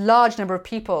 there's a large number of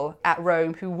people at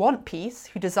Rome who want peace,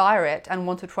 who desire it, and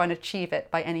want to try and achieve it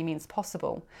by any means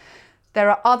possible. There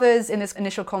are others in this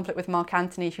initial conflict with Marc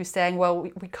Antony who's saying, well,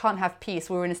 we can't have peace,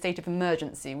 we're in a state of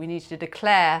emergency. We need to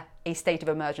declare a state of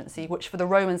emergency, which for the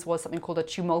Romans was something called a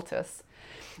tumultus.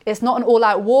 It's not an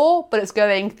all-out war, but it's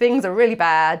going, things are really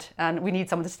bad and we need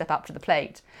someone to step up to the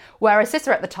plate. Whereas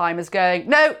Cicero at the time is going,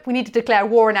 no, we need to declare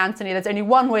war on Antony. There's only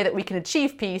one way that we can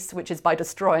achieve peace, which is by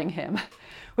destroying him,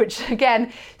 which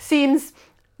again seems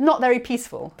not very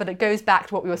peaceful, but it goes back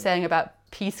to what we were saying about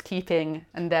peacekeeping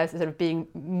and there's sort of being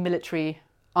military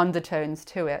undertones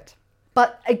to it.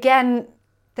 But again,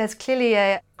 there's clearly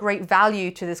a great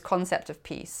value to this concept of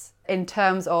peace in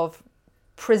terms of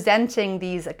presenting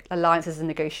these alliances and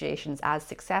negotiations as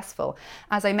successful.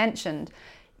 As I mentioned,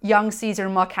 young Caesar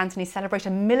and Marc Antony celebrate a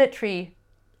military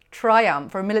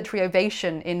triumph or a military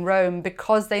ovation in Rome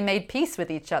because they made peace with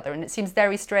each other. And it seems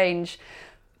very strange,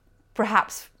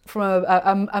 perhaps from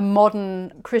a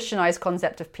modern Christianized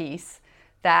concept of peace,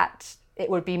 that it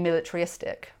would be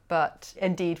militaristic. But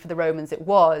indeed, for the Romans, it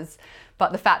was.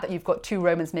 But the fact that you've got two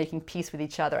Romans making peace with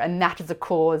each other, and that is a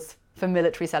cause for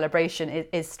military celebration,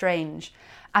 is strange.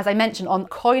 As I mentioned, on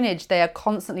coinage, they are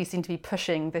constantly seem to be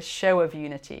pushing this show of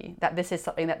unity, that this is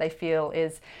something that they feel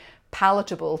is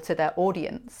palatable to their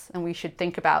audience. And we should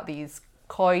think about these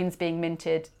coins being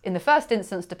minted in the first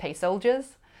instance to pay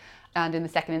soldiers, and in the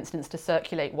second instance to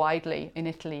circulate widely in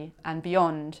Italy and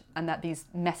beyond, and that these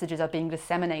messages are being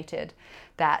disseminated,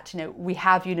 that we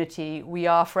have unity, we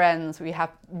are friends, we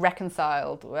have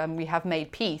reconciled, we have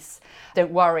made peace.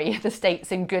 Don't worry, the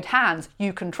state's in good hands.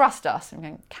 You can trust us. I'm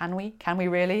going, can we? Can we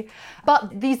really?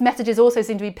 But these messages also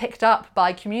seem to be picked up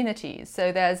by communities.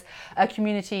 So there's a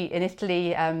community in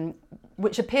Italy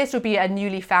which appears to be a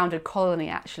newly founded colony,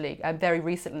 actually, very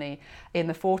recently in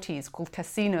the 40s, called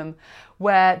Casinum,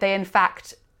 where they in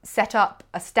fact set up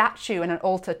a statue and an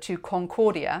altar to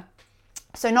Concordia.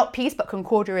 So not peace, but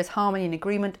Concordia is harmony and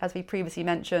agreement, as we previously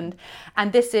mentioned.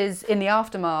 And this is in the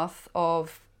aftermath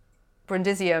of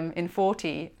Brundisium in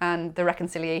 40 and the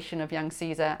reconciliation of young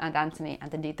Caesar and Antony,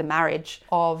 and indeed the marriage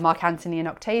of Marc Antony and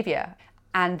Octavia.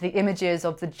 And the images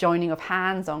of the joining of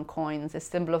hands on coins, this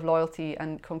symbol of loyalty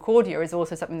and concordia, is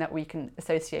also something that we can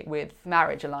associate with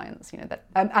marriage alliance, that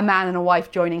a man and a wife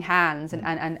joining hands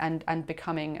and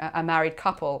becoming a married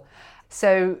couple.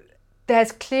 So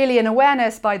there's clearly an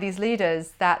awareness by these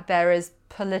leaders that there is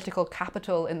political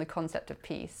capital in the concept of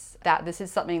peace, that this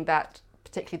is something that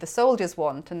particularly the soldiers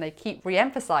want, and they keep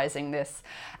re-emphasizing this.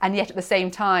 And yet at the same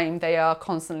time, they are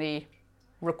constantly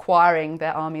requiring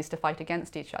their armies to fight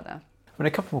against each other. A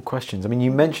couple more questions.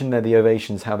 You mentioned there the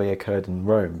ovations, how they occurred in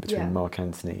Rome between Marc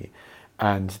Antony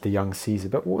and the young Caesar.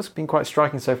 But what's been quite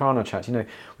striking so far in our chat,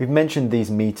 we've mentioned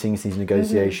these meetings, these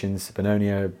negotiations,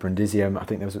 Bononia, Brundisium. I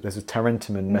think there's a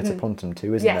Tarentum and Metapontum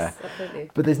too, isn't there? Yes,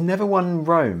 absolutely. But there's never one in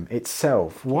Rome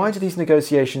itself. Why do these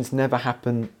negotiations never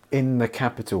happen in the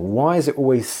capital? Why is it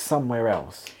always somewhere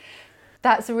else?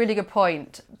 That's a really good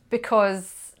point,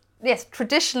 because yes,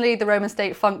 traditionally the Roman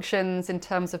state functions in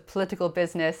terms of political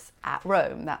business at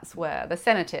Rome. That's where the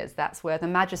Senate is, that's where the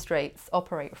magistrates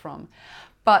operate from.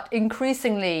 But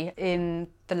increasingly in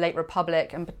the late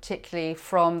Republic, and particularly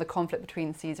from the conflict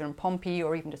between Caesar and Pompey,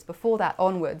 or even just before that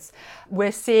onwards,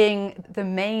 we're seeing the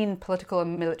main political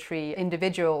and military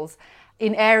individuals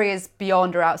in areas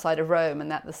beyond or outside of Rome, and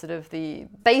that the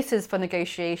bases for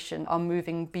negotiation are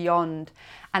moving beyond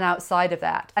and outside of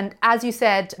that. And as you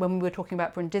said, when we were talking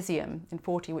about Brundisium in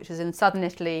 40, which is in southern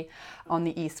Italy on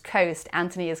the east coast,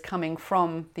 Antony is coming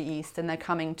from the east and they're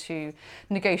coming to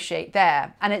negotiate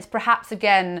there. And it's perhaps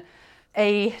again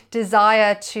a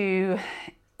desire to,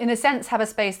 in a sense, have a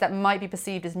space that might be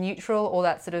perceived as neutral, or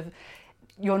that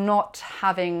you're not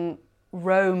having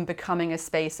Rome becoming a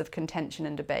space of contention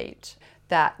and debate,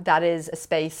 that is a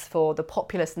space for the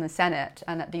populace and the Senate,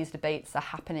 and that these debates are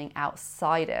happening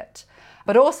outside it,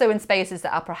 but also in spaces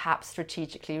that are perhaps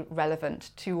strategically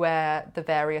relevant to where the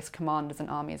various commanders and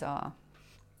armies are.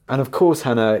 And of course,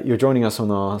 Hannah, you're joining us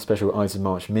on our special Ides of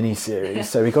March mini-series,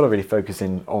 so we've got to really focus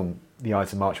in on the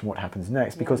Ides of March and what happens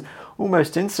next, because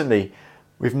almost instantly,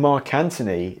 with Marc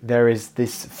Antony, there is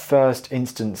this first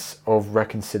instance of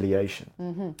reconciliation.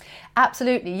 Mm-hmm.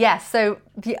 Absolutely, yes. So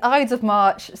the Ides of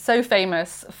March, so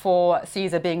famous for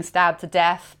Caesar being stabbed to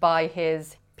death by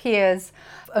his peers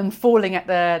and falling at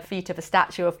the feet of a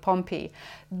statue of Pompey.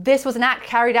 This was an act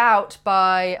carried out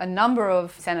by a number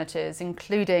of senators,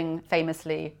 including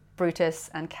famously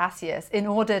Brutus and Cassius, in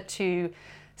order to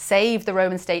save the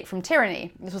Roman state from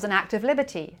tyranny. This was an act of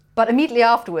liberty. But immediately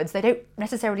afterwards, they don't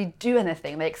necessarily do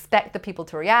anything. They expect the people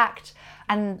to react,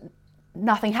 and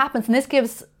nothing happens. And this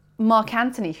gives Marc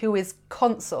Antony, who is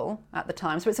consul at the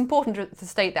time, so it's important to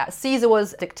state that. Caesar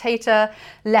was dictator,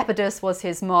 Lepidus was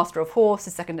his master of horse,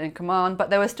 his second in command, but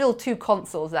there were still two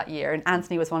consuls that year, and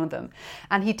Antony was one of them.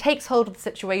 And he takes hold of the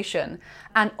situation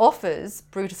and offers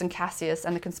Brutus and Cassius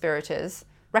and the conspirators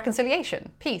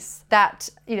reconciliation, peace, that,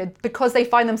 because they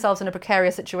find themselves in a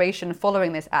precarious situation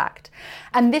following this act.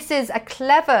 And this is a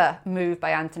clever move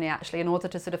by Antony, actually, in order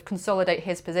to consolidate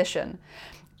his position.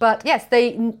 But yes,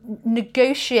 they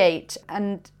negotiate,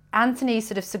 and Antony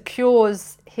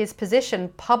secures his position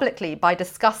publicly by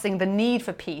discussing the need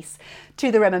for peace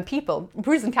to the Roman people.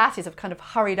 Brutus and Cassius have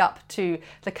hurried up to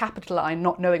the Capitoline,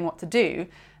 not knowing what to do.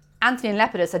 Antony and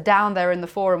Lepidus are down there in the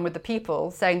forum with the people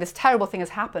saying this terrible thing has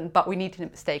happened, but we need to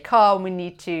stay calm, we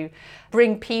need to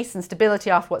bring peace and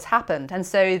stability after what's happened. And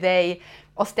so they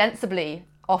ostensibly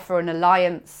offer an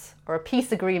alliance or a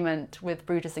peace agreement with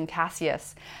Brutus and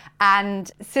Cassius.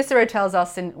 And Cicero tells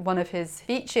us in one of his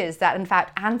speeches that in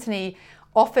fact Antony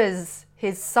offers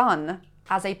his son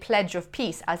as a pledge of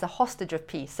peace, as a hostage of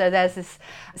peace. So there's this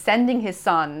sending his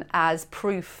son as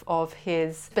proof of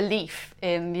his belief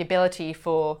in the ability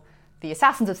for the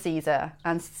assassins of Caesar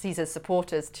and Caesar's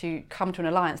supporters to come to an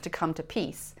alliance, to come to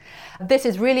peace. This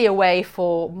is really a way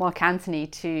for Marc Antony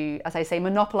to, as I say,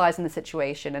 monopolize in the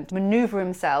situation and to maneuver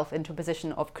himself into a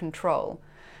position of control.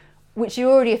 which he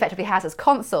already effectively has as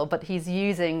consul, but he's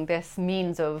using this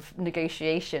means of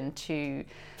negotiation to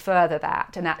further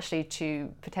that and actually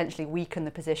to potentially weaken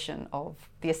the position of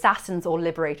the assassins or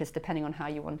liberators, depending on how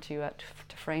you want to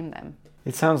frame them.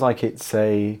 It sounds like it's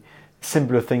a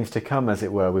symbol of things to come, as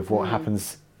it were, with what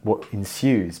happens, what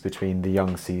ensues between the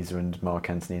young Caesar and Mark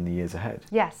Antony in the years ahead.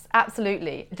 Yes,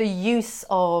 absolutely. The use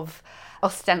of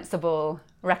ostensible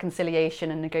reconciliation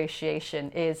and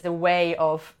negotiation is a way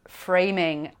of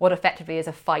framing what effectively is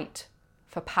a fight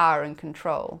for power and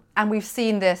control. And we've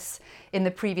seen this in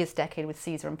the previous decade with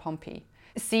Caesar and Pompey.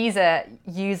 Caesar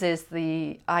uses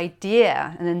the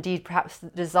idea, and indeed perhaps the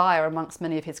desire amongst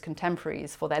many of his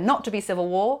contemporaries, for there not to be civil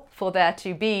war, for there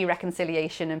to be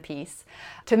reconciliation and peace,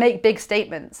 to make big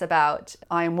statements about,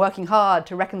 I am working hard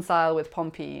to reconcile with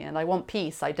Pompey and I want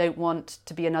peace. I don't want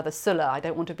to be another Sulla. I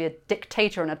don't want to be a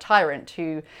dictator and a tyrant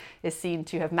who is seen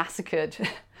to have massacred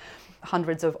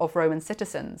hundreds of Roman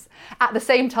citizens. At the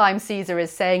same time Caesar is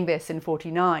saying this in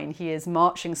 49, he is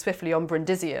marching swiftly on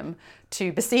Brundisium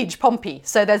to besiege Pompey.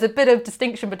 So there's a bit of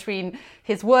distinction between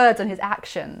his words and his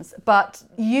actions. But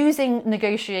using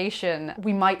negotiation,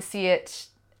 we might see it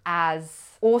as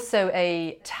also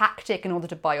a tactic in order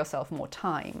to buy yourself more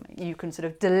time. You can sort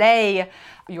of delay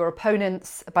your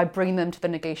opponents by bringing them to the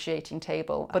negotiating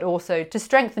table, but also to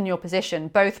strengthen your position,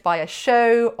 both by a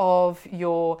show of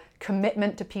your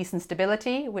commitment to peace and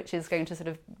stability, which is going to sort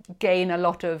of gain a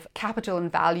lot of capital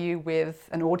and value with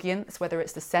an audience, whether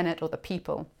it's the Senate or the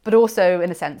people, but also, in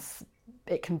a sense,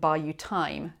 it can buy you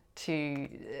time to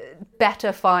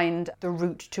better find the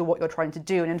route to what you're trying to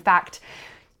do. And in fact,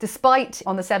 despite,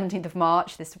 on the 17th of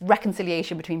March, this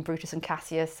reconciliation between Brutus and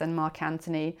Cassius and Mark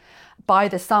Antony, by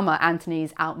the summer,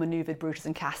 Antony's outmaneuvered Brutus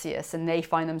and Cassius, and they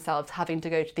find themselves having to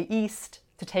go to the east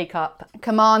to take up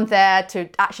command there to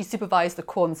actually supervise the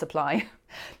corn supply.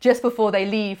 Just before they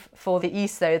leave for the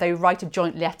east, though, they write a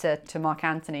joint letter to Mark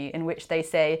Antony in which they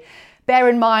say, bear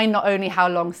in mind not only how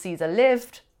long Caesar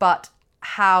lived, but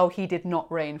how he did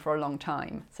not reign for a long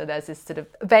time. So there's this sort of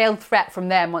veiled threat from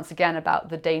them once again about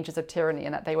the dangers of tyranny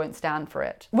and that they won't stand for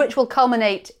it, which will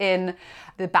culminate in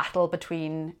the battle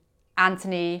between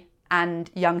Antony and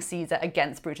young Caesar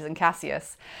against Brutus and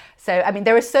Cassius. So, I mean,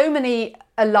 there are so many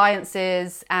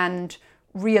alliances and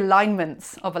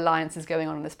realignments of alliances going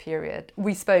on in this period.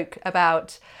 We spoke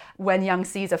about when young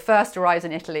Caesar first arrives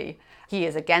in Italy, he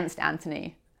is against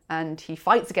Antony. And he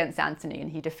fights against Antony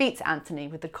and he defeats Antony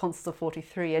with the consuls of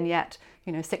 43. And yet,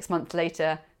 6 months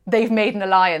later, they've made an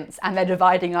alliance and they're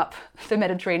dividing up the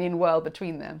Mediterranean world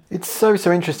between them. It's so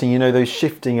interesting, those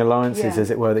shifting alliances, as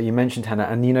it were, that you mentioned, Hannah.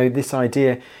 And, this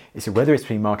idea is whether it's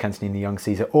between Mark Antony and the young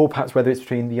Caesar, or perhaps whether it's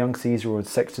between the young Caesar or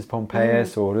Sextus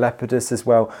Pompeius or Lepidus as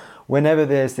well. Whenever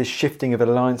there's this shifting of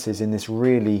alliances in this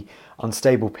really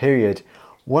unstable period,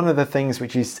 one of the things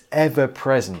which is ever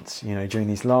present, during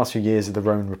these last few years of the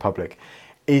Roman Republic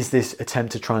is this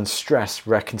attempt to try and stress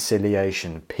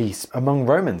reconciliation, peace among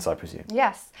Romans, I presume.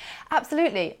 Yes,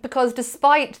 absolutely. Because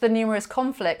despite the numerous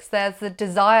conflicts, there's the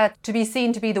desire to be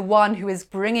seen to be the one who is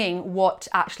bringing what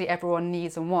actually everyone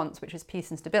needs and wants, which is peace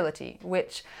and stability,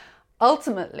 which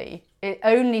ultimately it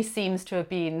only seems to have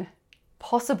been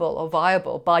possible or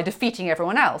viable by defeating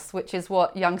everyone else, which is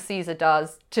what young Caesar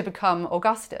does to become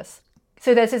Augustus.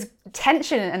 So there's this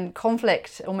tension and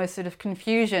conflict, almost sort of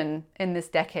confusion in this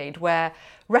decade where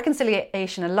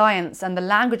reconciliation, alliance, and the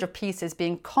language of peace is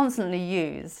being constantly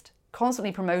used,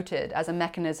 constantly promoted as a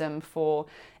mechanism for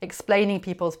explaining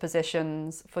people's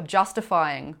positions, for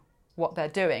justifying what they're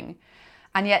doing.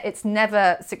 And yet it's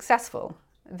never successful.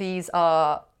 These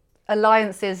are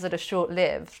alliances that are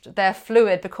short-lived. They're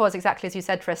fluid because, exactly as you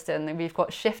said, Tristan, we've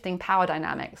got shifting power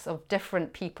dynamics of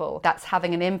different people that's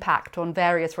having an impact on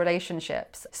various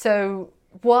relationships. So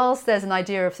whilst there's an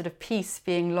idea of sort of peace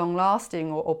being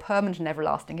long-lasting or permanent and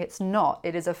everlasting, it's not.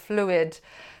 It is a fluid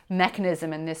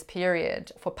mechanism in this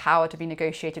period for power to be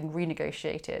negotiated and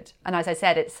renegotiated. And as I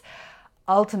said, it's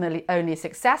ultimately only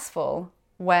successful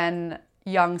when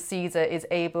young Caesar is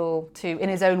able to, in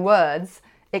his own words,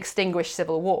 extinguish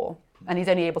civil war. And he's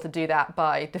only able to do that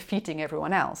by defeating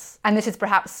everyone else. And this is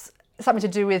perhaps something to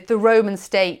do with the Roman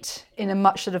state in a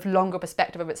much sort of longer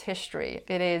perspective of its history.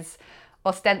 It is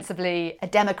ostensibly a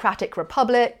democratic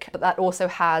republic, but that also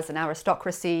has an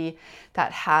aristocracy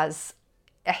that has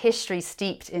a history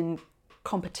steeped in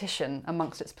competition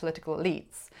amongst its political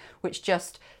elites, which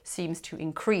just seems to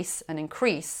increase and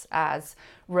increase as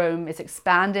Rome is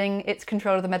expanding its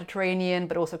control of the Mediterranean,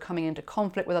 but also coming into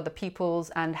conflict with other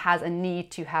peoples and has a need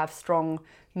to have strong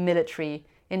military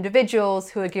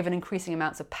individuals who are given increasing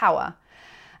amounts of power.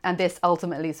 And this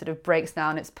ultimately sort of breaks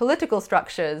down its political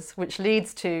structures, which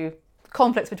leads to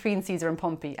conflicts between Caesar and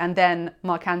Pompey, and then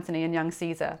Marc Antony and young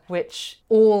Caesar, which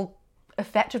all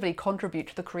effectively contribute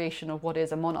to the creation of what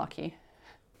is a monarchy.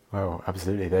 Well,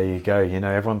 absolutely. There you go. You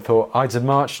know, everyone thought Ides of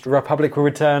March, the Republic will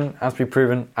return. As we've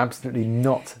proven, absolutely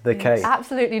not the case.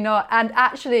 Absolutely not. And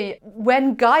actually,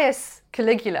 when Gaius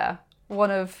Caligula, one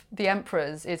of the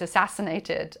emperors, is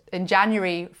assassinated in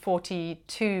January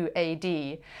 42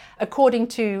 AD, according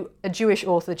to a Jewish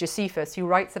author, Josephus, who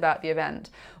writes about the event,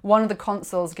 one of the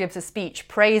consuls gives a speech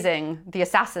praising the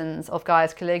assassins of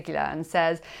Gaius Caligula and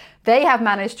says, they have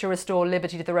managed to restore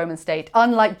liberty to the Roman state,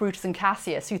 unlike Brutus and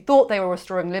Cassius, who thought they were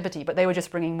restoring liberty, but they were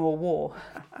just bringing more war.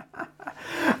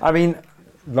 I mean,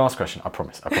 last question, I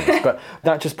promise. But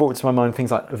that just brought to my mind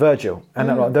things like Virgil and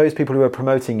like those people who were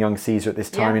promoting young Caesar at this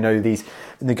time, you know, these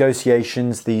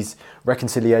negotiations, these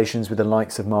reconciliations with the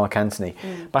likes of Marc Antony.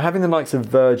 By having the likes of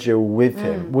Virgil with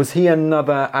him, was he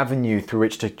another avenue through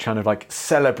which to kind of like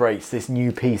celebrate this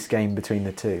new peace game between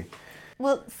the two?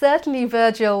 Well, certainly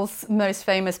Virgil's most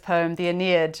famous poem, the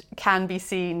Aeneid, can be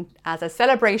seen as a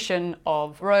celebration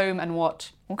of Rome and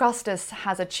what Augustus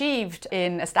has achieved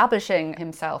in establishing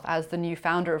himself as the new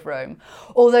founder of Rome.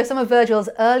 Although some of Virgil's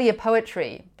earlier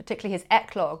poetry, particularly his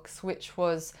Eclogues, which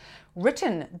was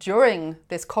written during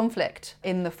this conflict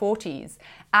in the 40s,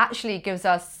 actually gives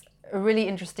us a really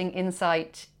interesting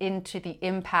insight into the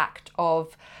impact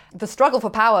of the struggle for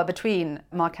power between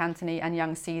Marc Antony and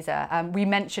young Caesar. We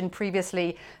mentioned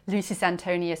previously Lucius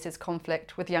Antonius's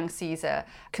conflict with young Caesar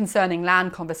concerning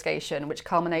land confiscation, which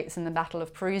culminates in the Battle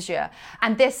of Perugia.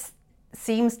 And this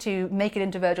seems to make it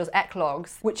into Virgil's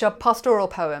Eclogues, which are pastoral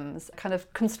poems, kind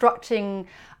of constructing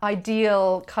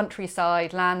ideal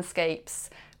countryside landscapes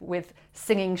with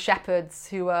singing shepherds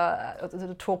who are sort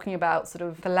of talking about sort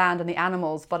of the land and the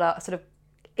animals, but are sort of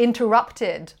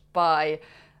interrupted by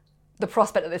the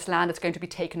prospect that this land is going to be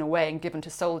taken away and given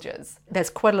to soldiers. There's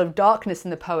quite a lot of darkness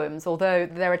in the poems, although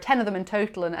there are 10 of them in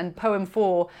total, and poem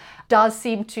 4 does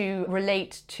seem to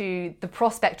relate to the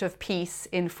prospect of peace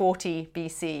in 40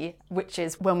 BC, which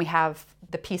is when we have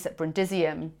the peace at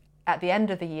Brundisium at the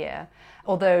end of the year.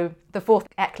 Although the fourth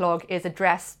eclogue is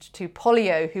addressed to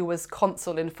Pollio, who was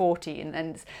consul in 40,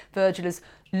 and Virgil is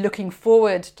looking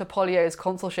forward to Pollio's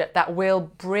consulship that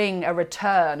will bring a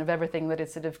return of everything that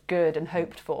is sort of good and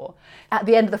hoped for. At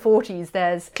the end of the 40s,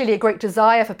 there's clearly a great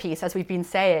desire for peace, as we've been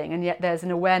saying, and yet there's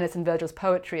an awareness in Virgil's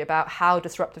poetry about how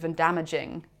disruptive and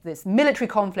damaging this military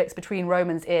conflicts between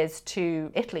Romans is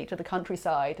to Italy, to the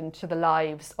countryside, and to the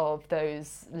lives of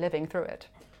those living through it.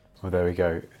 Well, there we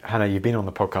go. Hannah, you've been on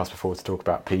the podcast before to talk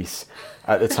about peace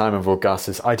at the time of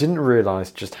Augustus. I didn't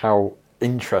realise just how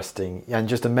interesting and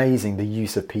just amazing the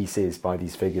use of peace is by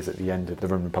these figures at the end of the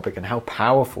Roman Republic, and how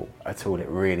powerful a tool it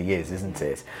really is, isn't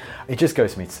it? It just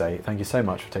goes to me to say thank you so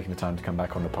much for taking the time to come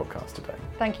back on the podcast today.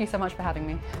 Thank you so much for having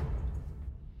me.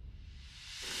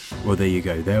 Well, there you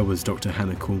go. There was Dr.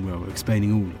 Hannah Cornwell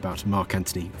explaining all about Marc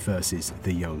Antony versus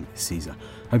the young Caesar.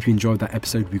 Hope you enjoyed that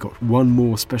episode. We've got one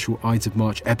more special Ides of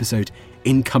March episode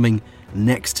incoming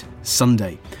next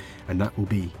Sunday, and that will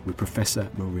be with Professor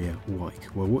Maria Wyke.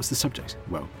 Well, what's the subject?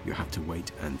 Well, you'll have to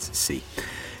wait and see.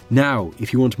 Now,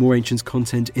 if you want more Ancients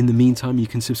content in the meantime, you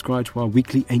can subscribe to our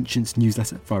weekly Ancients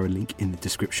newsletter via a link in the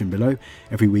description below.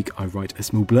 Every week I write a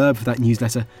small blurb for that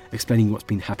newsletter explaining what's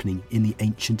been happening in the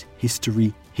ancient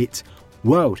history hit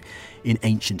world, in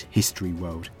ancient history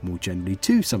world more generally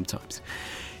too sometimes.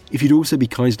 If you'd also be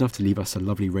kind enough to leave us a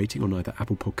lovely rating on either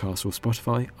Apple Podcasts or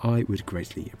Spotify, I would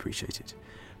greatly appreciate it.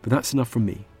 But that's enough from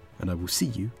me, and I will see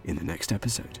you in the next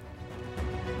episode.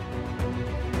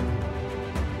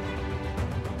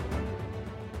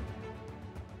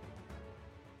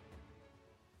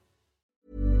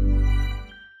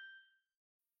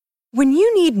 When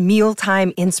you need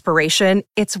mealtime inspiration,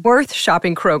 it's worth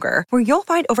shopping Kroger, where you'll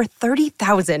find over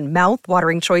 30,000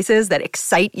 mouth-watering choices that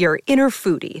excite your inner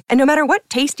foodie. And no matter what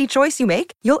tasty choice you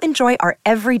make, you'll enjoy our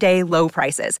everyday low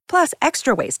prices, plus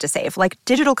extra ways to save, like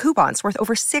digital coupons worth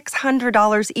over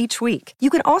 $600 each week. You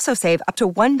can also save up to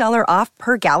 $1 off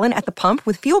per gallon at the pump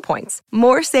with fuel points.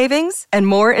 More savings and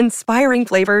more inspiring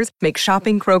flavors make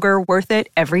shopping Kroger worth it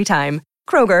every time.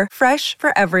 Kroger, fresh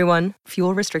for everyone.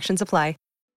 Fuel restrictions apply.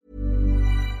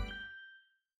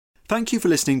 Thank you for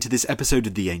listening to this episode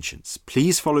of The Ancients.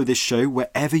 Please follow this show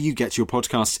wherever you get your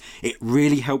podcasts. It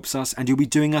really helps us, and you'll be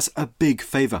doing us a big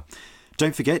favour.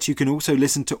 Don't forget, you can also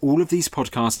listen to all of these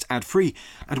podcasts ad-free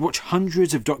and watch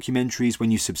hundreds of documentaries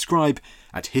when you subscribe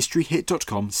at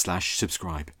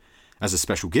historyhit.com/subscribe. As a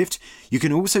special gift, you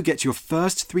can also get your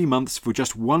first 3 months for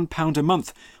just £1 a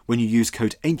month when you use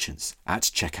code ANCIENTS at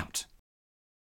checkout.